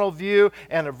horizontal view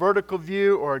and a vertical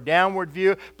view or a downward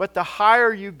view. But the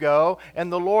higher you go,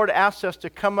 and the Lord asks us to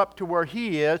come up to where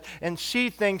He is and see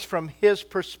things from His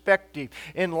perspective.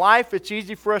 In life, it's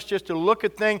easy for us just to look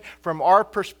at things from our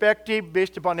perspective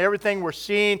based upon everything we're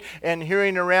seeing and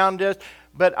hearing around us.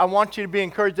 But I want you to be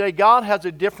encouraged today. God has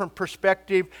a different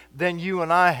perspective than you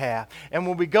and I have. And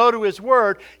when we go to His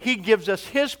Word, He gives us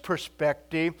His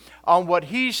perspective on what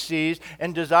He sees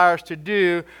and desires to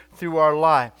do through our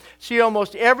life. See,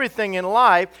 almost everything in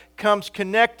life comes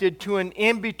connected to an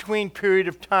in-between period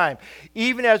of time.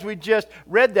 Even as we just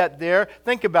read that there,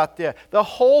 think about that. The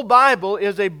whole Bible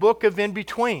is a book of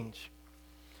in-betweens.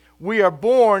 We are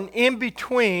born in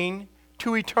between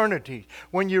to eternity.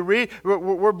 When you read,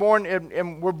 we're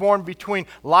born between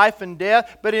life and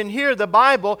death. But in here, the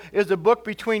Bible is a book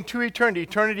between two eternity.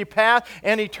 Eternity past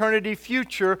and eternity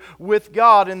future with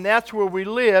God. And that's where we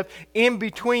live, in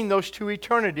between those two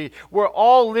eternities. We're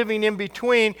all living in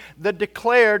between the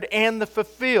declared and the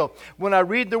fulfilled. When I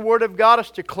read the Word of God, it's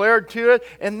declared to it,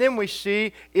 and then we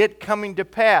see it coming to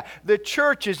pass. The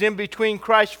church is in between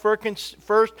Christ's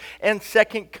first and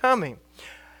second coming.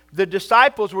 The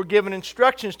disciples were given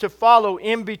instructions to follow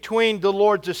in between the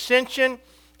Lord's ascension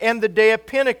and the day of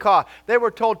Pentecost. They were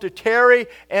told to tarry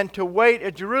and to wait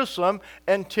at Jerusalem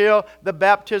until the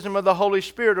baptism of the Holy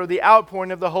Spirit or the outpouring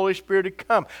of the Holy Spirit had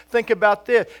come. Think about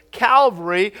this.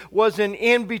 Calvary was an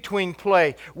in-between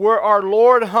place where our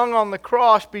Lord hung on the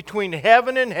cross between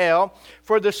heaven and hell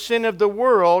for the sin of the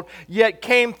world, yet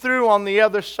came through on the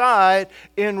other side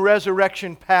in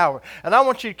resurrection power. And I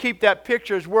want you to keep that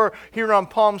picture as we're here on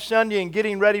Palm Sunday and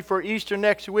getting ready for Easter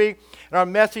next week. And our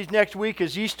message next week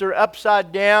is Easter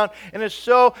upside down. And it's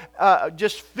so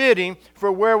just fitting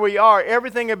for where we are.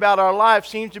 Everything about our life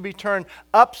seems to be turned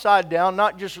upside down,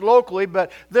 not just locally,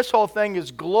 but this whole thing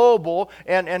is global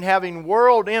and having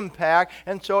world impact.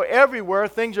 And so everywhere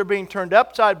things are being turned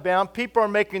upside down. People are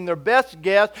making their best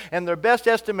guess and their best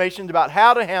estimations about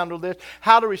how to handle this,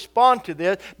 how to respond to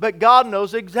this. But God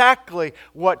knows exactly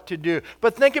what to do.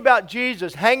 But think about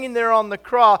Jesus hanging there on the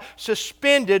cross,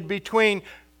 suspended between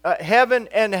heaven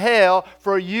and hell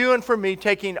for you and for me,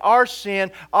 taking our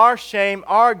sin, our shame,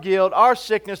 our guilt, our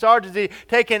sickness, our disease,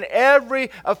 taking every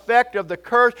effect of the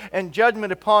curse and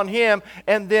judgment upon Him,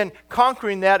 and then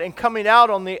conquering that and coming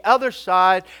out on the other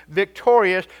side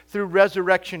victorious through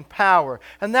resurrection power.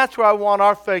 And that's where I want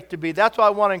our faith to be. That's why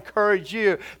I want to encourage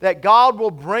you that God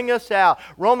will bring us out.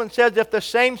 Romans says, if the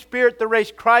same Spirit that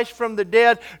raised Christ from the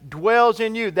dead dwells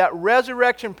in you, that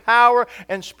resurrection power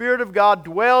and Spirit of God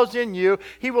dwells in you,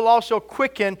 He will also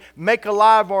quicken, make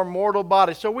alive our mortal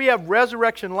body. So we have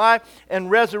resurrection life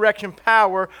and resurrection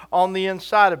power on the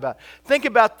inside of us. Think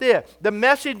about this. The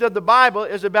message of the Bible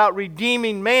is about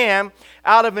redeeming man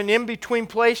out of an in-between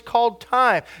place called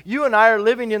time. You and I are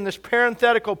living in this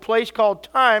parenthetical place called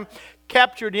time,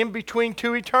 captured in between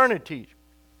two eternities.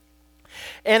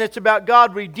 And it's about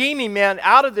God redeeming man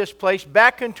out of this place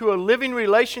back into a living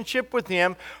relationship with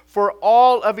Him for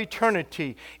all of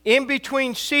eternity.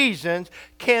 In-between seasons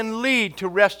can lead to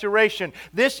restoration.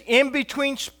 This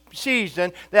in-between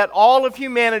season that all of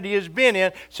humanity has been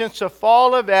in since the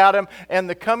fall of Adam and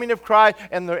the coming of Christ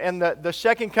and the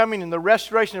second coming and the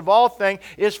restoration of all things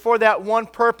is for that one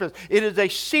purpose. It is a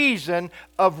season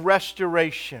of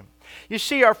restoration. You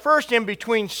see, our first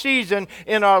in-between season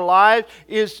in our lives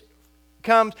is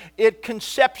comes at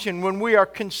conception, when we are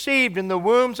conceived in the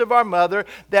wombs of our mother,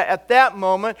 that at that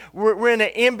moment we're in an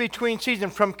in-between season.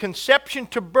 From conception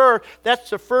to birth, that's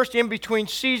the first in-between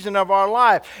season of our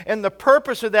life. And the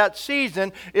purpose of that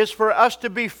season is for us to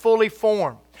be fully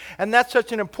formed. And that's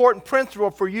such an important principle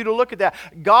for you to look at that.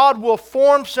 God will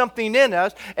form something in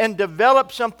us and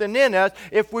develop something in us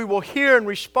if we will hear and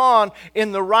respond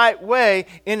in the right way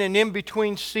in an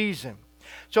in-between season.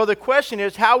 So the question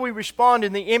is, how we respond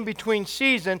in the in-between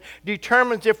season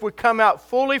determines if we come out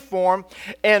fully formed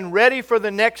and ready for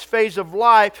the next phase of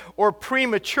life, or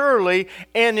prematurely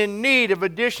and in need of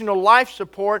additional life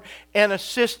support and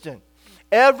assistance.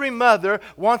 Every mother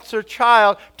wants their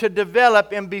child to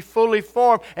develop and be fully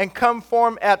formed and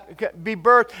be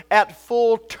birthed at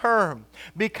full term,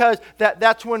 because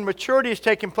that's when maturity is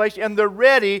taking place and they're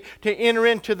ready to enter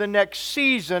into the next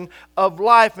season of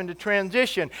life and to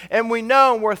transition. And we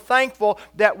know and we're thankful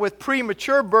that with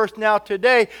premature birth now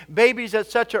today, babies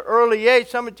at such an early age,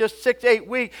 some at just 6-8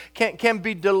 weeks, can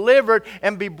be delivered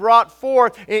and be brought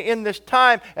forth in this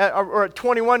time, or at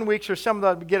 21 weeks, or some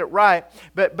of them get it right,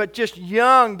 but just young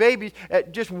babies,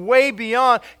 just way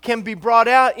beyond, can be brought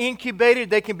out, incubated,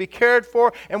 they can be cared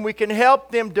for, and we can help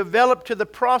them develop to the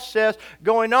process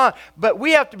going on. But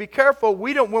we have to be careful.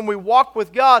 When we walk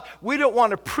with God, we don't want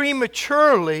to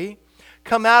prematurely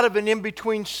come out of an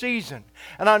in-between season.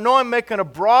 And I know I'm making a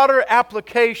broader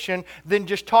application than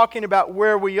just talking about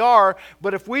where we are,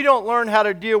 but if we don't learn how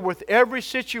to deal with every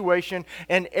situation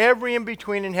and every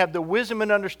in-between and have the wisdom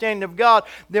and understanding of God,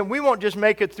 then we won't just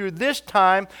make it through this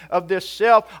time of this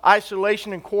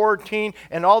self-isolation and quarantine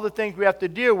and all the things we have to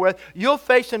deal with. You'll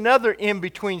face another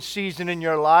in-between season in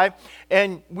your life,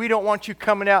 and we don't want you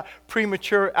coming out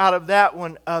premature out of that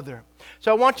one either.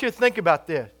 So I want you to think about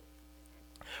this.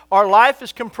 Our life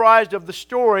is comprised of the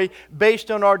story based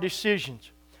on our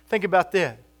decisions. Think about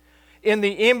that. In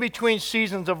the in-between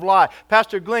seasons of life.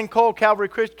 Pastor Glenn Cole, Calvary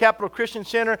Capital Christian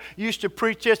Center, used to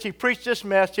preach this. He preached this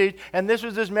message, and this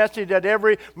was his message at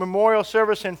every memorial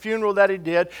service and funeral that he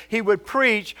did. He would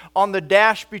preach on the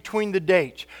dash between the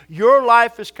dates. Your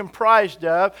life is comprised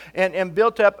of and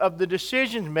built up of the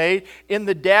decisions made in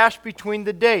the dash between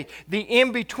the dates. The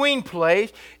in-between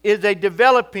place is a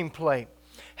developing place.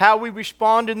 How we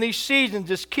respond in these seasons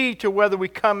is key to whether we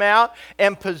come out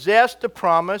and possess the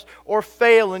promise or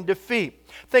fail in defeat.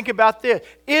 Think about this.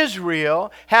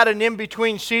 Israel had an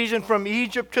in-between season from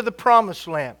Egypt to the promised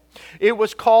land. It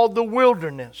was called the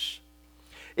wilderness.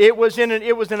 It was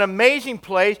an amazing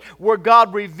place where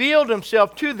God revealed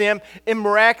himself to them in a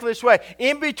miraculous way.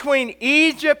 In between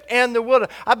Egypt and the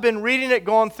wilderness. I've been reading it,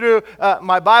 going through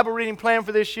my Bible reading plan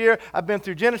for this year. I've been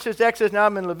through Genesis, Exodus, now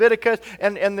I'm in Leviticus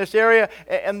and this area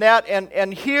and that.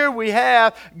 And here we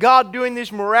have God doing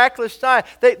these miraculous signs.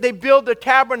 They build the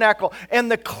tabernacle,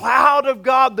 and the cloud of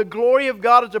God, the glory of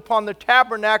God is upon the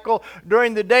tabernacle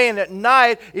during the day, and at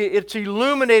night it's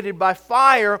illuminated by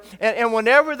fire. And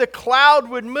whenever the cloud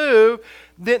would move,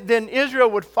 then Israel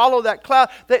would follow that cloud.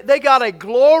 They got a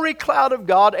glory cloud of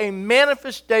God, a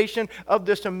manifestation of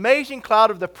this amazing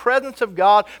cloud of the presence of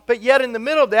God, but yet in the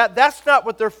middle of that, that's not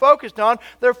what they're focused on.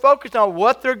 They're focused on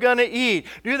what they're going to eat.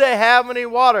 Do they have any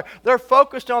water? They're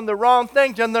focused on the wrong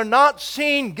things, and they're not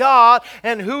seeing God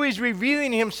and who He's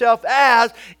revealing Himself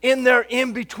as in their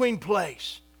in-between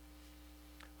place.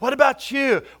 What about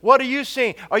you? What are you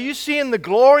seeing? Are you seeing the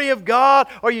glory of God?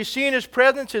 Are you seeing His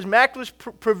presence, His miraculous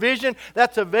provision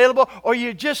that's available? Or are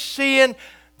you just seeing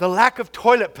the lack of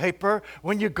toilet paper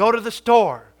when you go to the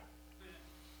store?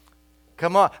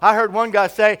 Come on. I heard one guy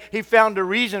say he found a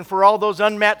reason for all those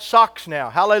unmatched socks now.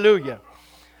 Hallelujah.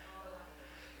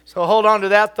 So hold on to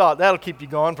that thought. That'll keep you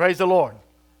going. Praise the Lord.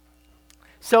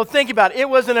 So think about it. It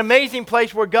was an amazing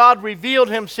place where God revealed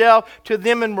Himself to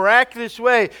them in a miraculous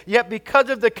way. Yet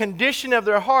because of the condition of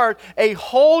their heart, a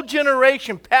whole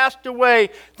generation passed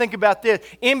away, think about this,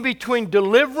 in between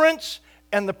deliverance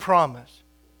and the promise.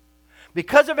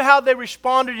 Because of how they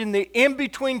responded in the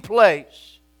in-between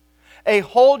place, a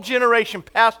whole generation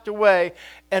passed away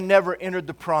and never entered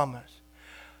the promise.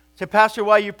 Say, Pastor,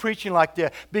 why are you preaching like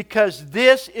that? Because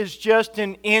this is just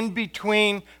an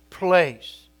in-between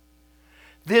place.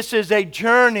 This is a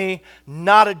journey,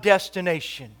 not a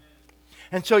destination.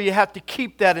 And so you have to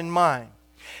keep that in mind.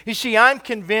 You see, I'm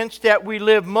convinced that we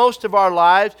live most of our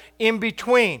lives in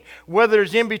between. Whether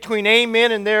it's in between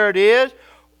amen and there it is,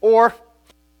 or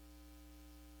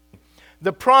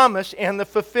the promise and the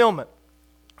fulfillment.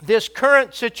 This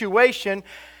current situation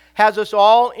has us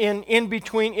all in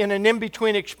an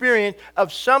in-between experience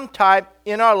of some type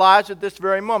in our lives at this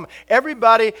very moment.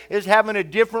 Everybody is having a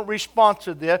different response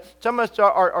to this. Some of us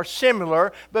are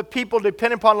similar, but people,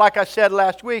 depending upon, like I said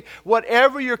last week,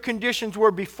 whatever your conditions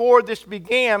were before this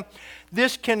began,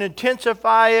 this can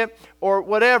intensify it or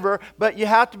whatever, but you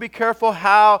have to be careful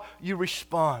how you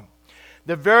respond.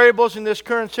 The variables in this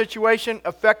current situation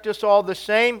affect us all the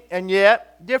same and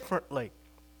yet differently.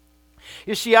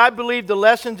 You see, I believe the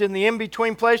lessons in the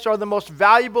in-between place are the most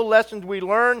valuable lessons we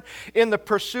learn in the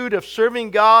pursuit of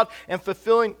serving God and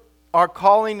fulfilling our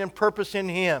calling and purpose in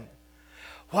Him.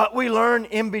 What we learn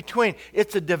in between,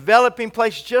 it's a developing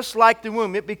place just like the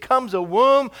womb. It becomes a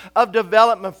womb of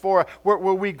development for us, where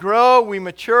we grow, we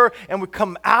mature, and we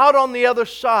come out on the other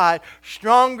side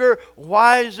stronger,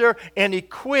 wiser, and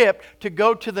equipped to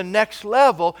go to the next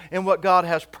level in what God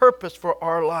has purposed for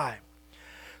our life.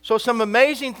 So some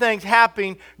amazing things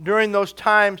happen during those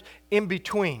times in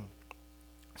between.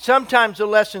 Sometimes the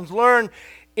lessons learned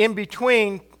in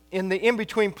the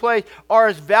in-between place are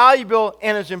as valuable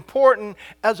and as important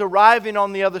as arriving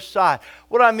on the other side.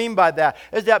 What I mean by that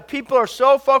is that people are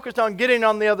so focused on getting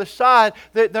on the other side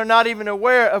that they're not even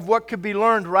aware of what could be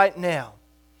learned right now.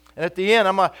 And at the end,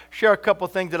 I'm going to share a couple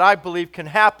of things that I believe can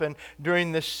happen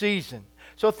during this season.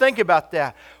 So think about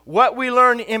that. What we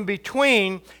learn in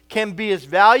between can be as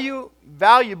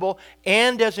valuable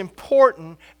and as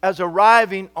important as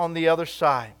arriving on the other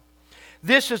side.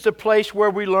 This is the place where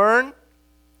we learn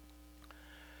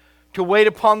to wait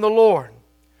upon the Lord,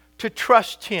 to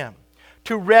trust Him,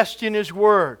 to rest in His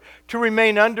Word, to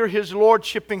remain under His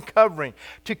Lordship and covering,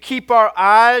 to keep our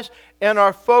eyes and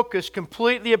our focus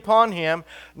completely upon Him,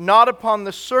 not upon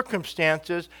the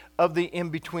circumstances of the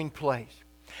in-between place.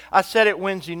 I said it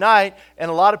Wednesday night, and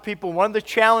a lot of people, one of the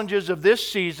challenges of this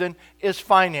season is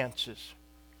finances.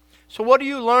 So what are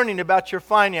you learning about your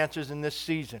finances in this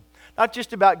season? Not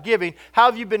just about giving. How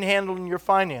have you been handling your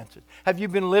finances? Have you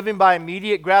been living by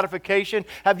immediate gratification?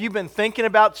 Have you been thinking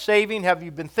about saving? Have you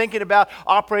been thinking about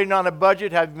operating on a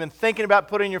budget? Have you been thinking about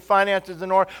putting your finances in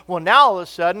order? Well, now all of a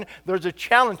sudden, there's a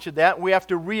challenge to that. We have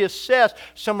to reassess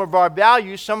some of our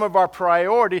values, some of our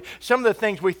priorities, some of the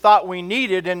things we thought we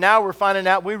needed, and now we're finding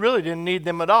out we really didn't need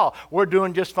them at all. We're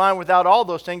doing just fine without all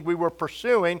those things we were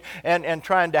pursuing and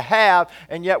trying to have,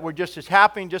 and yet we're just as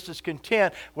happy and just as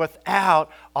content without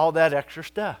all that extra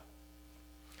stuff.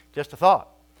 Just a thought.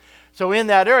 So in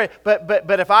that area,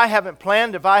 but if I haven't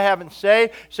planned, if I haven't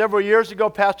saved, several years ago,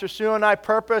 Pastor Sue and I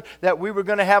purposed that we were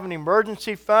going to have an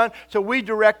emergency fund. So we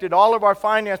directed all of our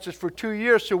finances for 2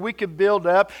 years so we could build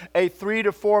up a 3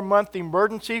 to 4 month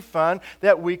emergency fund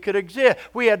that we could exist.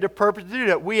 We had to purpose to do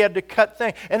that. We had to cut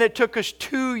things. And it took us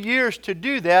 2 years to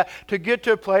do that, to get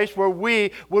to a place where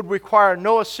we would require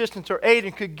no assistance or aid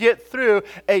and could get through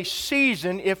a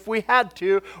season if we had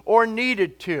to or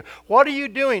needed to. What are you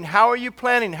doing? How are you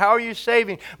planning? How are you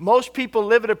saving? Most people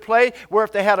live at a place where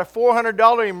if they had a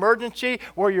 $400 emergency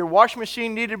where your washing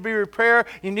machine needed to be repaired,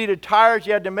 you needed tires,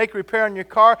 you had to make repair on your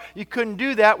car, you couldn't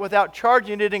do that without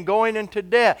charging it and going into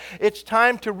debt. It's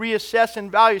time to reassess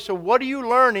and value. So what are you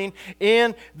learning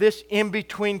in this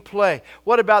in-between play?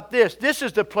 What about this? This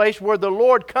is the place where the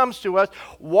Lord comes to us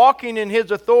walking in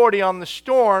His authority on the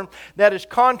storm that is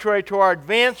contrary to our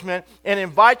advancement and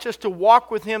invites us to walk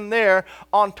with Him there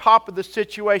on top of the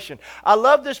situation. I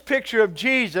love this picture of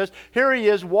Jesus. Here He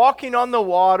is walking on the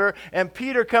water and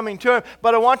Peter coming to Him.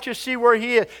 But I want you to see where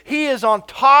He is. He is on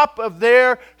top of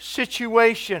their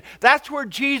situation. That's where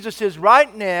Jesus is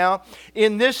right now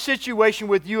in this situation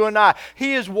with you and I.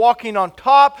 He is walking on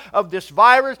top of this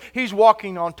virus. He's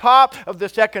walking on top of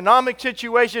this economic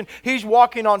situation. He's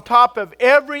walking on top of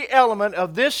every element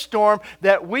of this storm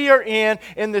that we are in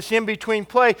this in-between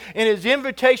place. And His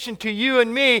invitation to you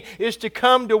and me is to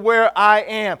come to where I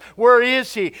am. Where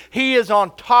is He? He is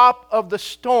on top of the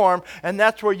storm, and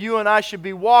that's where you and I should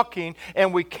be walking,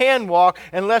 and we can walk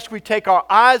unless we take our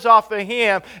eyes off of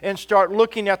Him and start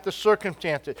looking at the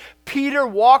circumstances. Peter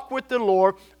walked with the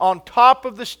Lord on top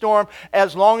of the storm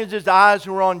as long as his eyes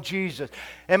were on Jesus.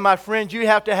 And my friends, you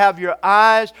have to have your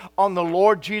eyes on the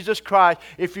Lord Jesus Christ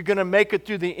if you're going to make it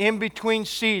through the in-between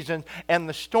seasons and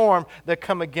the storm that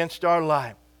come against our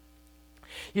life.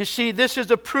 You see, this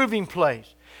is a proving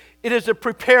place. It is a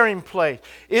preparing place.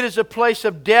 It is a place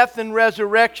of death and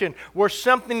resurrection where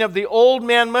something of the old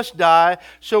man must die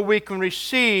so we can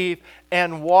receive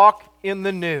and walk in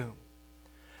the new.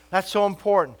 That's so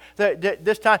important.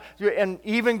 This time, and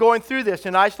even going through this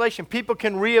in isolation, people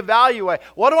can reevaluate.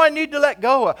 What do I need to let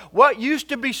go of? What used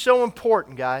to be so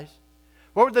important, guys?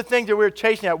 What were the things that we were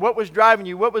chasing at? What was driving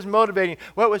you? What was motivating you?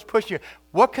 What was pushing you?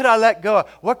 What could I let go of?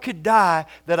 What could die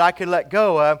that I could let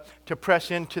go of to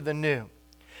press into the new?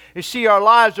 You see, our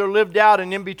lives are lived out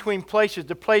in in-between places,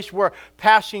 the place we're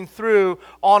passing through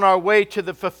on our way to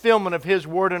the fulfillment of His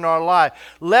Word in our life.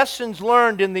 Lessons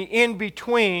learned in the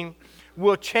in-between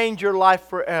will change your life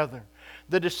forever.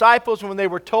 The disciples, when they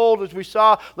were told, as we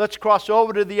saw, let's cross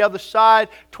over to the other side,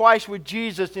 twice with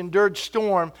Jesus endured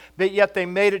storm, but yet they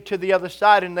made it to the other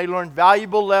side and they learned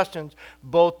valuable lessons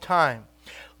both times.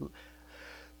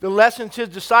 The lessons His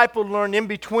disciples learned in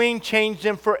between changed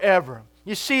them forever.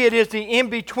 You see, it is the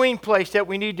in-between place that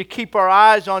we need to keep our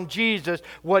eyes on Jesus,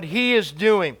 what He is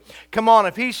doing. Come on,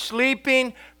 if He's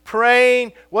sleeping,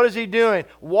 praying, what is He doing?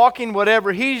 Walking,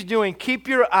 whatever He's doing, keep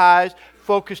your eyes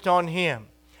focused on Him.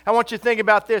 I want you to think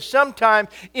about this. Sometimes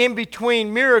in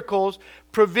between miracles,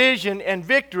 provision, and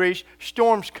victories,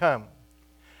 storms come.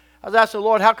 I was asking the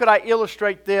Lord, how could I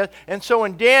illustrate this? And so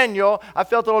in Daniel, I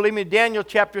felt the Lord lead me to Daniel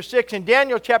chapter 6. In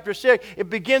Daniel chapter 6, it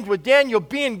begins with Daniel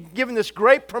being given this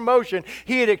great promotion.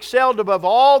 He had excelled above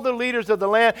all the leaders of the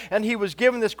land, and he was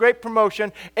given this great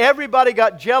promotion. Everybody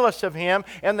got jealous of him,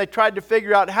 and they tried to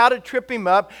figure out how to trip him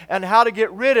up and how to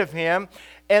get rid of him.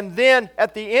 And then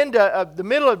at the end of the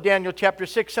middle of Daniel chapter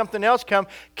 6, something else comes.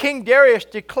 King Darius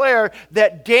declared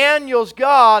that Daniel's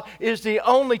God is the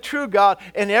only true God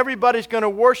and everybody's going to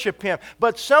worship him.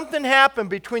 But something happened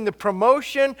between the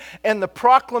promotion and the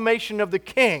proclamation of the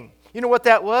king. You know what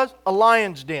that was? A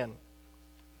lion's den.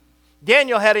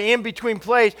 Daniel had an in-between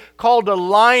place called a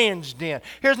lion's den.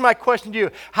 Here's my question to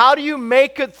you. How do you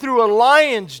make it through a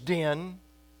lion's den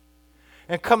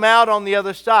and come out on the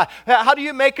other side? How do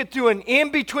you make it through an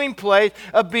in-between place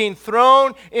of being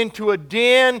thrown into a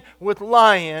den with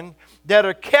lions that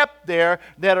are kept there,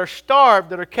 that are starved,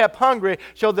 that are kept hungry,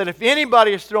 so that if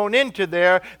anybody is thrown into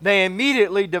there, they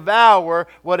immediately devour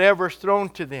whatever is thrown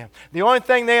to them? The only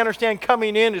thing they understand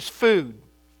coming in is food.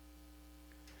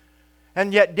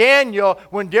 And yet Daniel,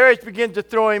 when Darius begins to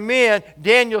throw him in,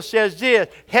 Daniel says this,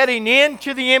 heading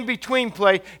into the in-between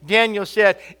place, Daniel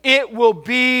said, it will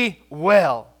be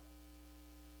well.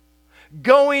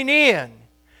 Going in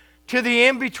to the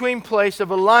in-between place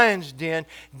of a lion's den,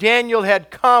 Daniel had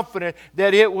confidence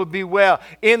that it would be well.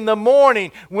 In the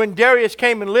morning, when Darius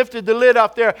came and lifted the lid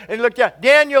off there and looked out,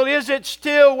 Daniel, is it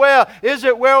still well? Is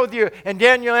it well with you? And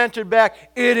Daniel answered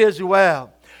back, it is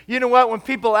well. You know what? When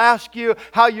people ask you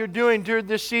how you're doing during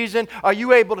this season, are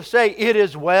you able to say, it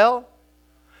is well?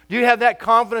 Do you have that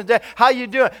confidence? That, how you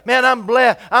doing? Man, I'm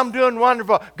blessed. I'm doing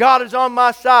wonderful. God is on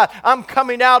my side. I'm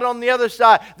coming out on the other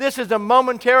side. This is a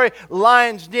momentary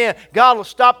lion's den. God will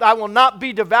stop. I will not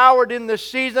be devoured in this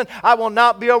season. I will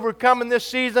not be overcome in this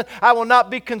season. I will not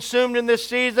be consumed in this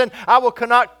season. I will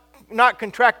not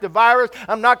contract the virus.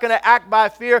 I'm not going to act by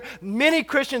fear. Many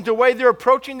Christians, the way they're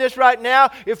approaching this right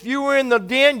now, if you were in the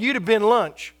den, you'd have been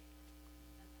lunch.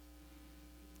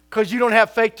 Because you don't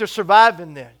have faith to survive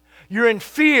in this. You're in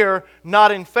fear,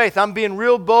 not in faith. I'm being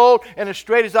real bold and as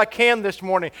straight as I can this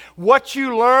morning. What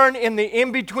you learn in the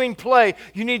in-between play,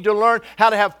 you need to learn how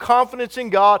to have confidence in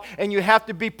God, and you have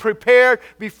to be prepared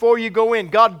before you go in.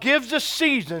 God gives us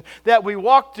seasons that we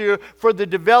walk through for the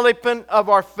development of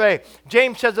our faith.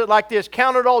 James says it like this,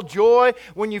 count it all joy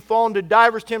when you fall into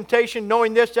divers temptation,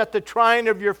 knowing this, that the trying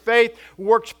of your faith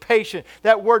works patience.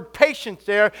 That word patience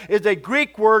there is a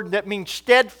Greek word that means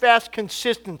steadfast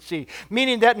consistency,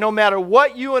 meaning that no matter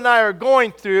what you and I are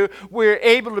going through, we're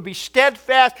able to be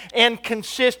steadfast and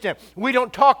consistent. We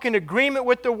don't talk in agreement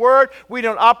with the Word. We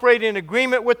don't operate in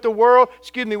agreement with the world.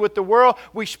 With the world.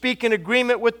 We speak in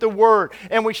agreement with the Word,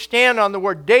 and we stand on the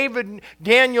Word.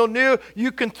 Daniel knew,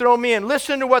 you can throw me in.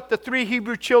 Listen to what the 3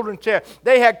 Hebrew children said.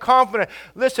 They had confidence.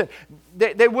 Listen,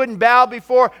 they wouldn't bow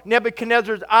before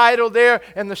Nebuchadnezzar's idol there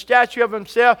and the statue of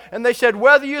himself. And they said,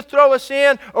 whether you throw us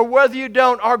in or whether you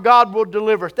don't, our God will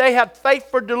deliver us. They had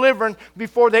faith for deliverance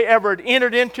before they ever had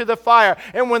entered into the fire.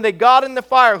 And when they got in the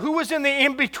fire, who was in the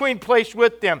in-between place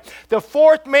with them? The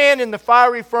 4th man in the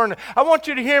fiery furnace. I want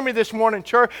you to hear me this morning,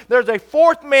 church. There's a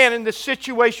 4th man in this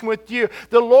situation with you.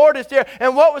 The Lord is there.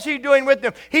 And what was He doing with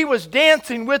them? He was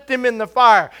dancing with them in the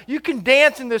fire. You can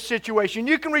dance in this situation.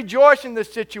 You can rejoice in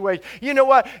this situation. You know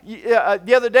what?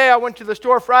 The other day I went to the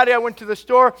store, Friday I went to the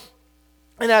store,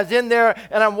 And I was in there,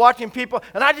 and I'm watching people,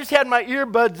 and I just had my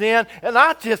earbuds in, and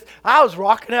I was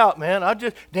rocking out, man. I was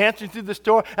just dancing through the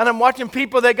store, and I'm watching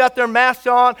people, they got their masks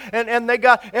on, and they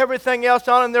got everything else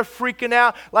on, and they're freaking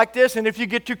out like this, and if you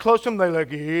get too close to them, they're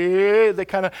like, yeah, they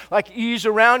kind of like ease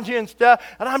around you and stuff,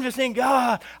 and I'm just thinking,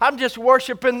 God, I'm just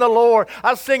worshiping the Lord.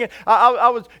 I was singing, I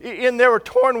was in there with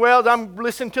Torn Wells, I'm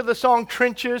listening to the song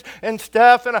Trenches and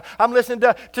stuff, and I'm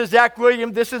listening to Zach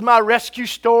Williams, This Is My Rescue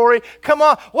Story. Come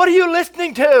on, what are you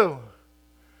listening to?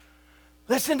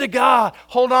 Listen to God.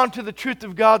 Hold on to the truth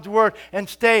of God's word and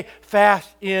stay fast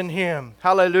in Him.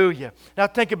 Hallelujah. Now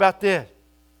think about this.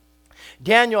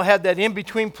 Daniel had that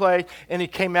in-between place and he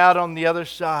came out on the other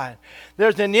side.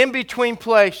 There's an in-between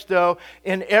place, though,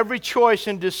 in every choice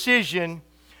and decision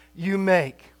you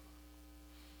make.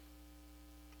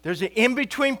 There's an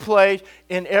in-between place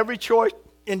in every choice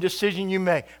and decision you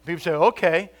make. People say,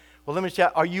 okay, well, let me say,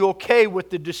 are you okay with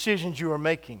the decisions you are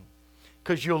making?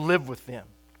 Because you'll live with them.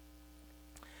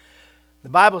 The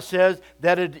Bible says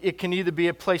that it can either be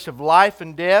a place of life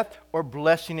and death or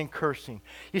blessing and cursing.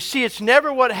 You see, it's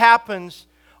never what happens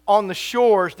on the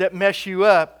shores that mess you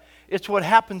up. It's what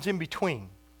happens in between.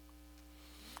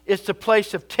 It's the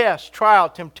place of test, trial,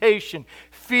 temptation,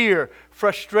 fear,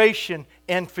 frustration,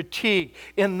 and fatigue.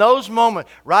 In those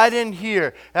moments, right in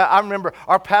here, I remember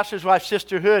our pastor's wife,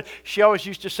 Sister Hood, she always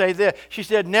used to say this. She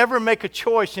said, never make a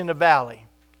choice in the valley.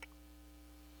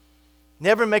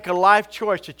 Never make a life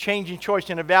choice, a changing choice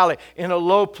in a valley, in a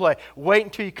low place. Wait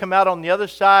until you come out on the other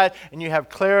side and you have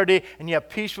clarity and you have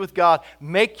peace with God.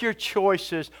 Make your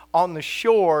choices on the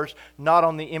shores, not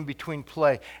on the in-between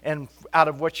place. And out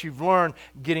of what you've learned,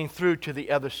 getting through to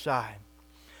the other side.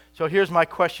 So here's my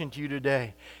question to you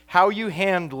today. How are you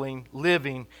handling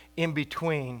living in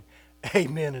between?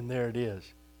 Amen, and there it is.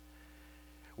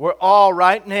 We're all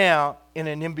right now in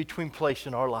an in-between place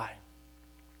in our life.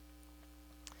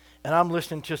 And I'm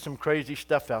listening to some crazy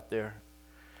stuff out there.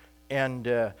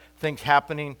 And things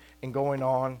happening and going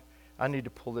on. I need to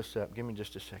pull this up. Give me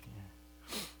just a second.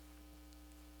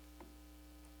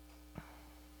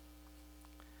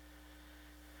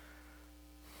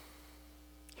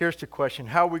 Here's the question.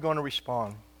 How are we going to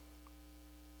respond?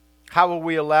 How will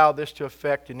we allow this to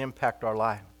affect and impact our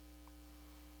life?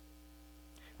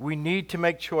 We need to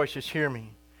make choices. Hear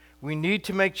me. We need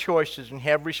to make choices and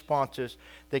have responses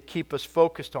that keep us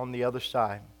focused on the other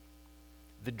side.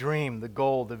 The dream, the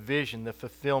goal, the vision, the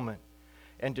fulfillment.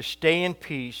 And to stay in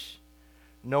peace,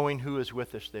 knowing who is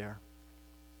with us there.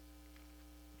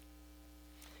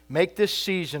 Make this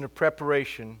season of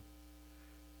preparation.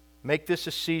 Make this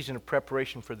a season of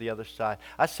preparation for the other side.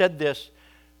 I said this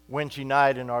Wednesday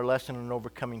night in our lesson on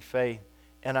overcoming faith,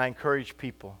 and I encourage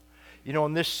people. You know,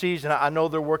 in this season, I know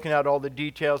they're working out all the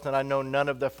details, and I know none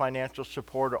of the financial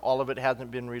support or all of it hasn't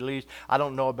been released. I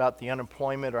don't know about the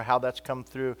unemployment or how that's come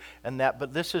through and that,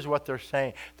 but this is what they're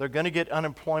saying. They're going to get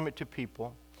unemployment to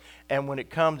people, and when it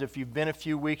comes, if you've been a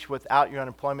few weeks without your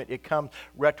unemployment, it comes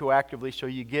retroactively, so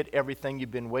you get everything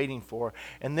you've been waiting for.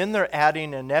 And then they're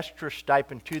adding an extra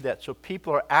stipend to that, so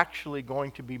people are actually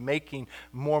going to be making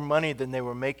more money than they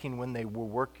were making when they were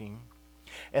working.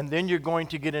 And then you're going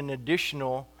to get an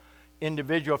additional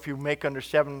individual, if you make under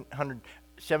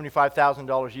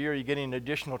 $75,000 a year, you're getting an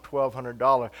additional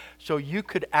 $1,200. So you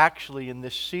could actually, in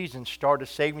this season, start a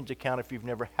savings account if you've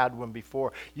never had one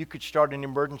before. You could start an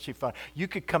emergency fund. You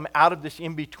could come out of this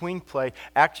in-between play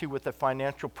actually with a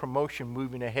financial promotion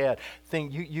moving ahead.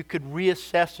 You could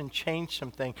reassess and change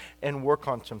something and work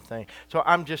on something. So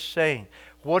I'm just saying,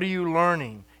 what are you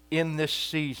learning in this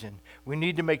season? We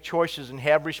need to make choices and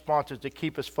have responses to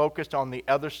keep us focused on the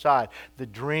other side, the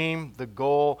dream, the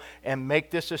goal, and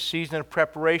make this a season of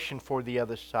preparation for the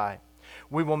other side.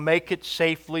 We will make it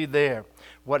safely there.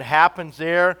 What happens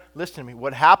there, listen to me,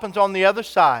 what happens on the other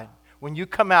side when you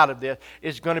come out of this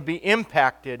is going to be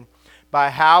impacted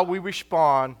by how we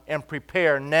respond and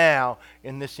prepare now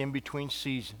in this in-between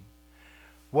season.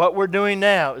 What we're doing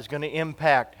now is going to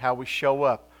impact how we show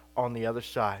up on the other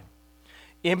side.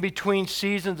 In-between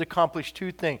seasons accomplish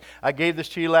two things. I gave this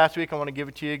to you last week. I want to give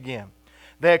it to you again.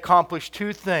 They accomplish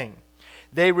two things.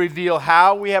 They reveal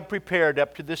how we have prepared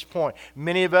up to this point.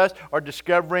 Many of us are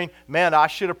discovering, man, I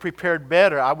should have prepared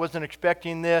better. I wasn't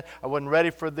expecting this. I wasn't ready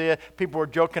for this. People were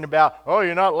joking about, oh,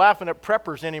 you're not laughing at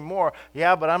preppers anymore.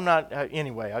 Yeah, but I'm not.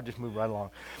 Anyway, I'll just move right along.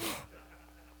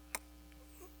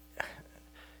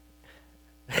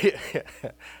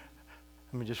 Let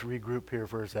me just regroup here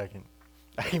for a second.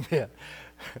 Amen.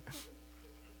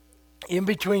 In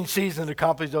between seasons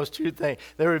accomplish those two things.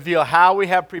 They reveal how we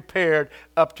have prepared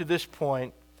up to this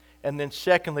point, and then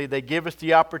secondly, they give us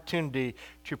the opportunity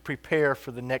to prepare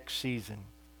for the next season.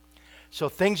 So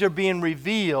things are being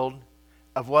revealed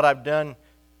of what I've done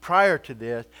prior to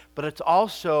this, but it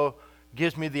also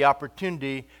gives me the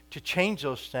opportunity to change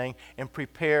those things and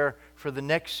prepare for the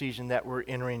next season that we're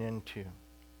entering into.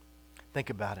 Think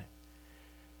about it.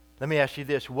 Let me ask you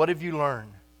this. What have you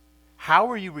learned?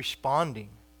 How are you responding?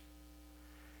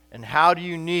 And how do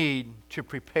you need to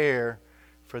prepare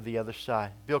for the other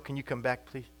side? Bill, can you come back,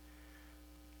 please?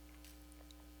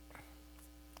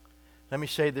 Let me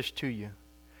say this to you.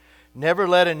 Never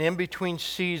let an in-between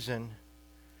season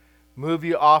move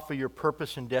you off of your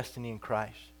purpose and destiny in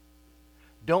Christ.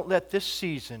 Don't let this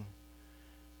season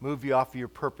move you off of your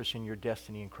purpose and your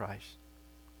destiny in Christ.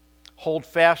 Hold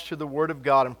fast to the Word of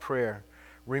God in prayer.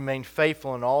 Remain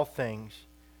faithful in all things.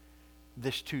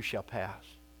 This too shall pass.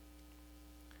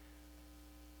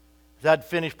 As I'd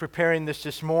finished preparing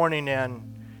this morning and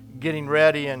getting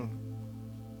ready and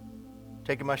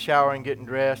taking my shower and getting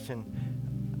dressed,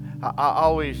 and I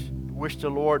always wish the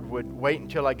Lord would wait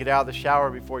until I get out of the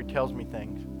shower before He tells me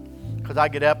things. Because I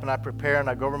get up and I prepare and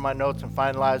I go over my notes and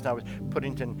finalize, and I was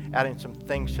adding some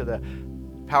things to the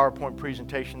PowerPoint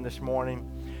presentation this morning.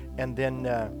 And then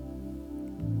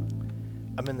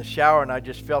I'm in the shower and I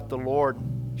just felt the Lord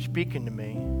speaking to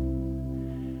me.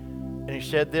 And He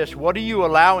said this, what are you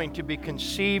allowing to be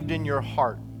conceived in your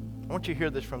heart? I want you to hear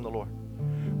this from the Lord.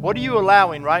 What are you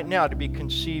allowing right now to be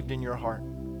conceived in your heart?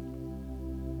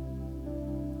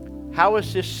 How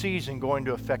is this season going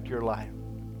to affect your life?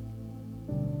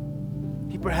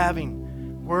 People are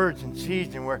having words and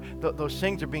seeds, and where those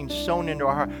things are being sown into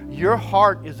our heart. Your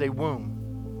heart is a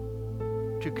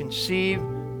womb to conceive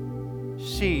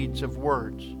seeds of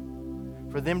words,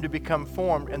 for them to become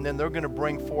formed, and then they're going to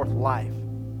bring forth life.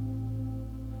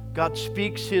 God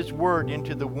speaks His word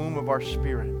into the womb of our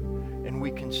spirit, and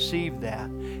we conceive that,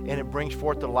 and it brings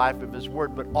forth the life of His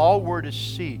word. But all word is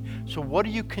seed. So what are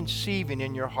you conceiving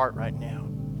in your heart right now?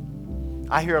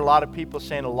 I hear a lot of people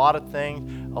saying a lot of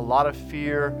things, a lot of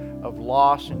fear of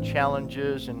loss and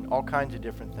challenges and all kinds of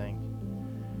different things.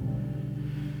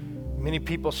 Many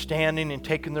people standing and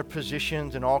taking their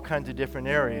positions in all kinds of different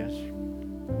areas.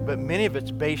 But many of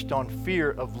it's based on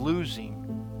fear of losing,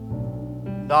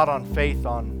 not on faith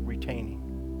on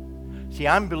retaining. See,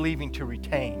 I'm believing to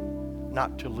retain,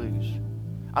 not to lose.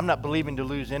 I'm not believing to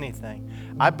lose anything.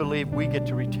 I believe we get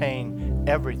to retain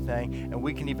everything, and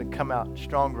we can even come out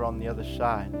stronger on the other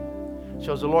side.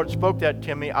 So as the Lord spoke that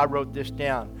to me, I wrote this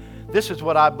down. This is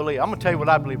what I believe. I'm going to tell you what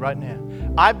I believe right now.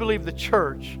 I believe the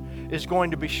church is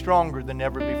going to be stronger than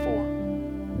ever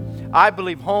before. I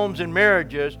believe homes and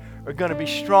marriages are going to be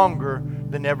stronger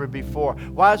than ever before.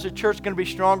 Why is the church going to be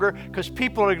stronger? Because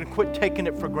people are going to quit taking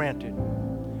it for granted.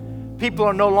 People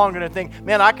are no longer going to think,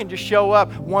 man, I can just show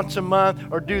up once a month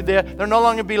or do this. They're no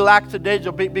longer going to be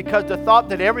lackadaisical because the thought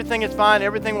that everything is fine,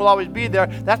 everything will always be there,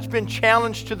 that's been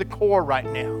challenged to the core right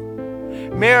now.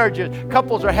 Marriages,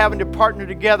 couples are having to partner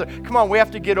together. Come on, we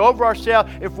have to get over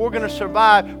ourselves. If we're going to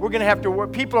survive, we're going to have to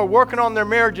work. People are working on their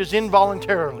marriages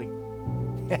involuntarily.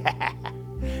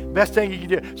 Best thing you can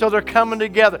do. So they're coming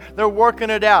together. They're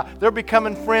working it out. They're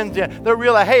becoming friends. They're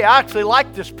realizing, hey, I actually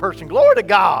like this person. Glory to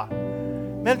God.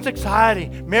 Man, it's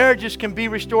exciting. Marriages can be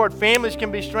restored. Families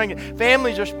can be strengthened.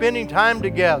 Families are spending time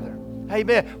together. Hey,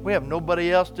 man, we have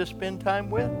nobody else to spend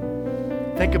time with.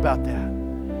 Think about that.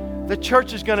 The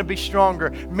church is going to be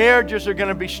stronger. Marriages are going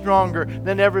to be stronger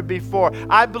than ever before.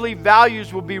 I believe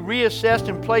values will be reassessed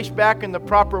and placed back in the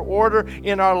proper order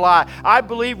in our life. I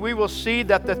believe we will see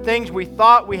that the things we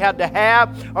thought we had to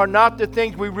have are not the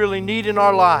things we really need in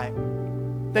our life.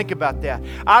 Think about that.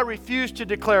 I refuse to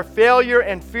declare failure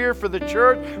and fear for the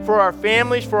church, for our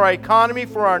families, for our economy,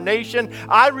 for our nation.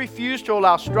 I refuse to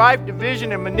allow strife,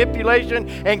 division, and manipulation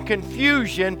and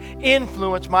confusion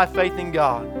influence my faith in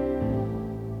God.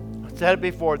 I've said it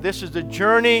before. This is a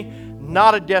journey,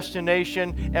 not a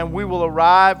destination, and we will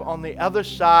arrive on the other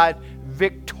side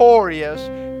victorious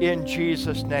in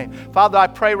Jesus' name. Father, I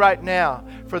pray right now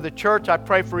for the church. I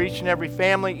pray for each and every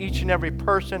family, each and every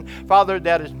person, Father,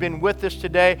 that has been with us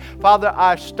today. Father,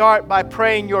 I start by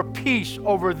praying your peace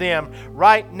over them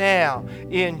right now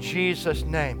in Jesus'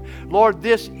 name. Lord,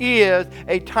 this is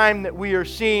a time that we are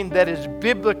seeing that is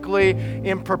biblically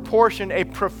in proportion a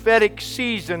prophetic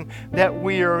season that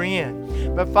we are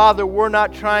in. But Father, we're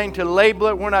not trying to label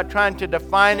it. We're not trying to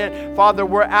define it. Father,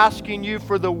 we're asking you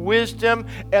for the wisdom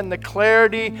and the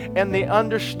clarity and the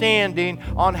understanding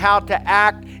on how to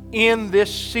act in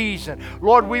this season.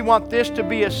 Lord, we want this to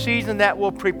be a season that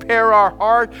will prepare our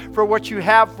heart for what you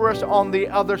have for us on the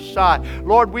other side.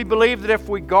 Lord, we believe that if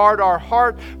we guard our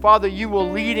heart, Father, you will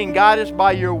lead and guide us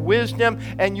by your wisdom,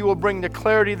 and you will bring the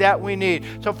clarity that we need.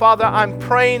 So, Father, I'm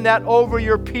praying that over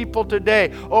your people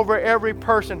today, over every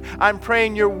person. I'm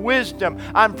praying your wisdom.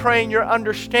 I'm praying your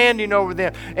understanding over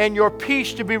them, and your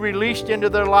peace to be released into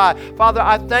their life. Father,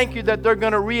 I thank you that they're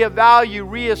going to reevaluate,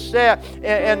 reassess,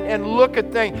 and look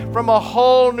at things from a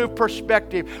whole new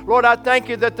perspective. Lord, I thank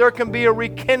you that there can be a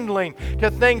rekindling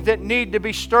to things that need to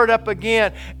be stirred up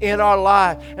again in our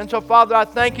life. And so, Father, I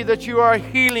thank you that you are a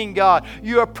healing God,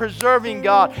 you are preserving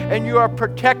God, and you are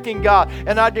protecting God.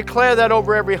 And I declare that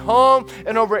over every home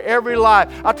and over every life.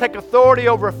 I take authority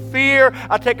over fear.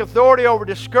 I take authority over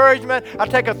discouragement. I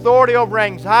take authority over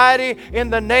anxiety in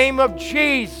the name of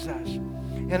Jesus.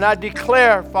 And I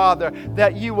declare, Father,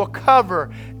 that you will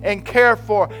cover and care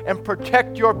for and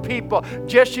protect your people,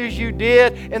 just as you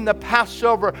did in the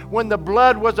Passover when the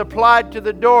blood was applied to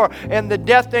the door and the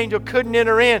death angel couldn't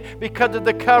enter in because of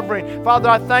the covering. Father,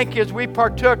 I thank you as we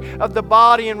partook of the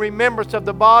body in remembrance of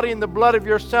the body and the blood of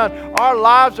your Son. Our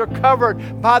lives are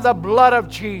covered by the blood of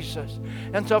Jesus.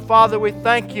 And so, Father, we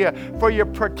thank you for your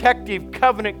protective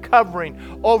covenant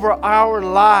covering over our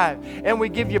lives. And we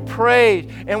give you praise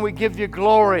and we give you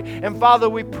glory. And Father,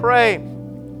 we pray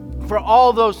for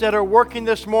all those that are working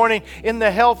this morning in the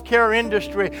healthcare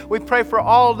industry. We pray for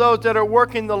all those that are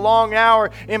working the long hour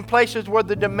in places where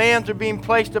the demands are being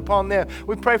placed upon them.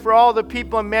 We pray for all the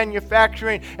people in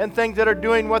manufacturing and things that are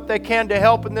doing what they can to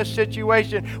help in this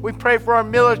situation. We pray for our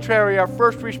military, our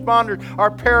first responders,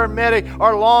 our paramedic,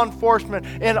 our law enforcement,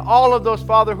 and all of those,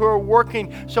 Father, who are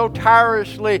working so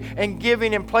tirelessly and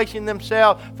giving and placing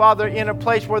themselves, Father, in a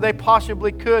place where they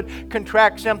possibly could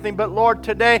contract something. But Lord,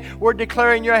 today we're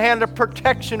declaring your hand of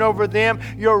protection over them,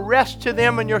 your rest to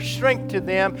them and your strength to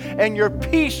them, and your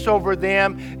peace over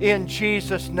them in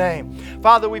Jesus' name.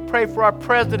 Father, we pray for our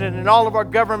president and all of our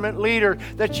government leaders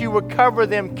that you would cover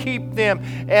them, keep them,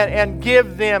 and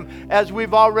give them, as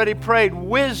we've already prayed,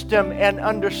 wisdom and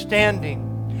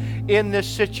understanding in this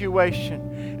situation.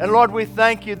 And Lord, we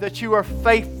thank you that you are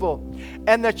faithful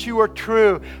and that you are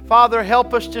true. Father,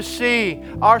 help us to see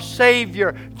our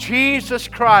Savior, Jesus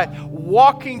Christ,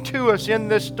 walking to us in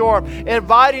this storm,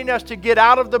 inviting us to get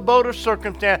out of the boat of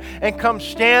circumstance and come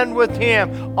stand with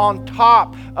Him on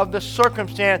top of the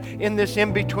circumstance in this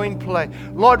in-between place.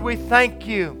 Lord, we thank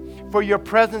you for your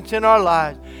presence in our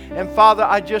lives. And Father,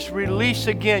 I just release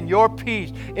again your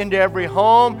peace into every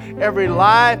home, every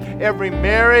life, every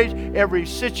marriage, every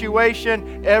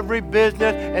situation, every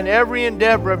business, and every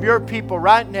endeavor of your people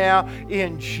right now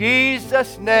in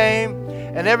Jesus' name.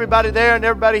 And everybody there and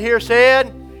everybody here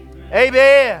said,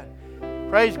 Amen.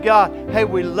 Praise God. Hey,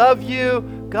 we love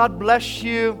you. God bless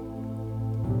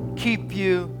you. Keep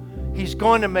you. He's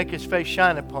going to make His face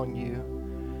shine upon you.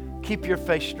 Keep your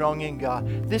faith strong in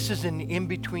God. This is an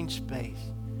in-between space.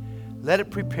 Let it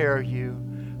prepare you.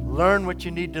 Learn what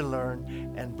you need to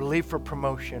learn and believe for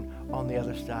promotion on the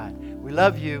other side. We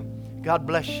love you. God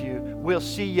bless you. We'll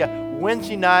see you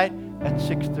Wednesday night at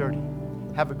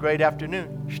 6:30. Have a great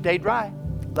afternoon. Stay dry.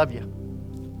 Love you.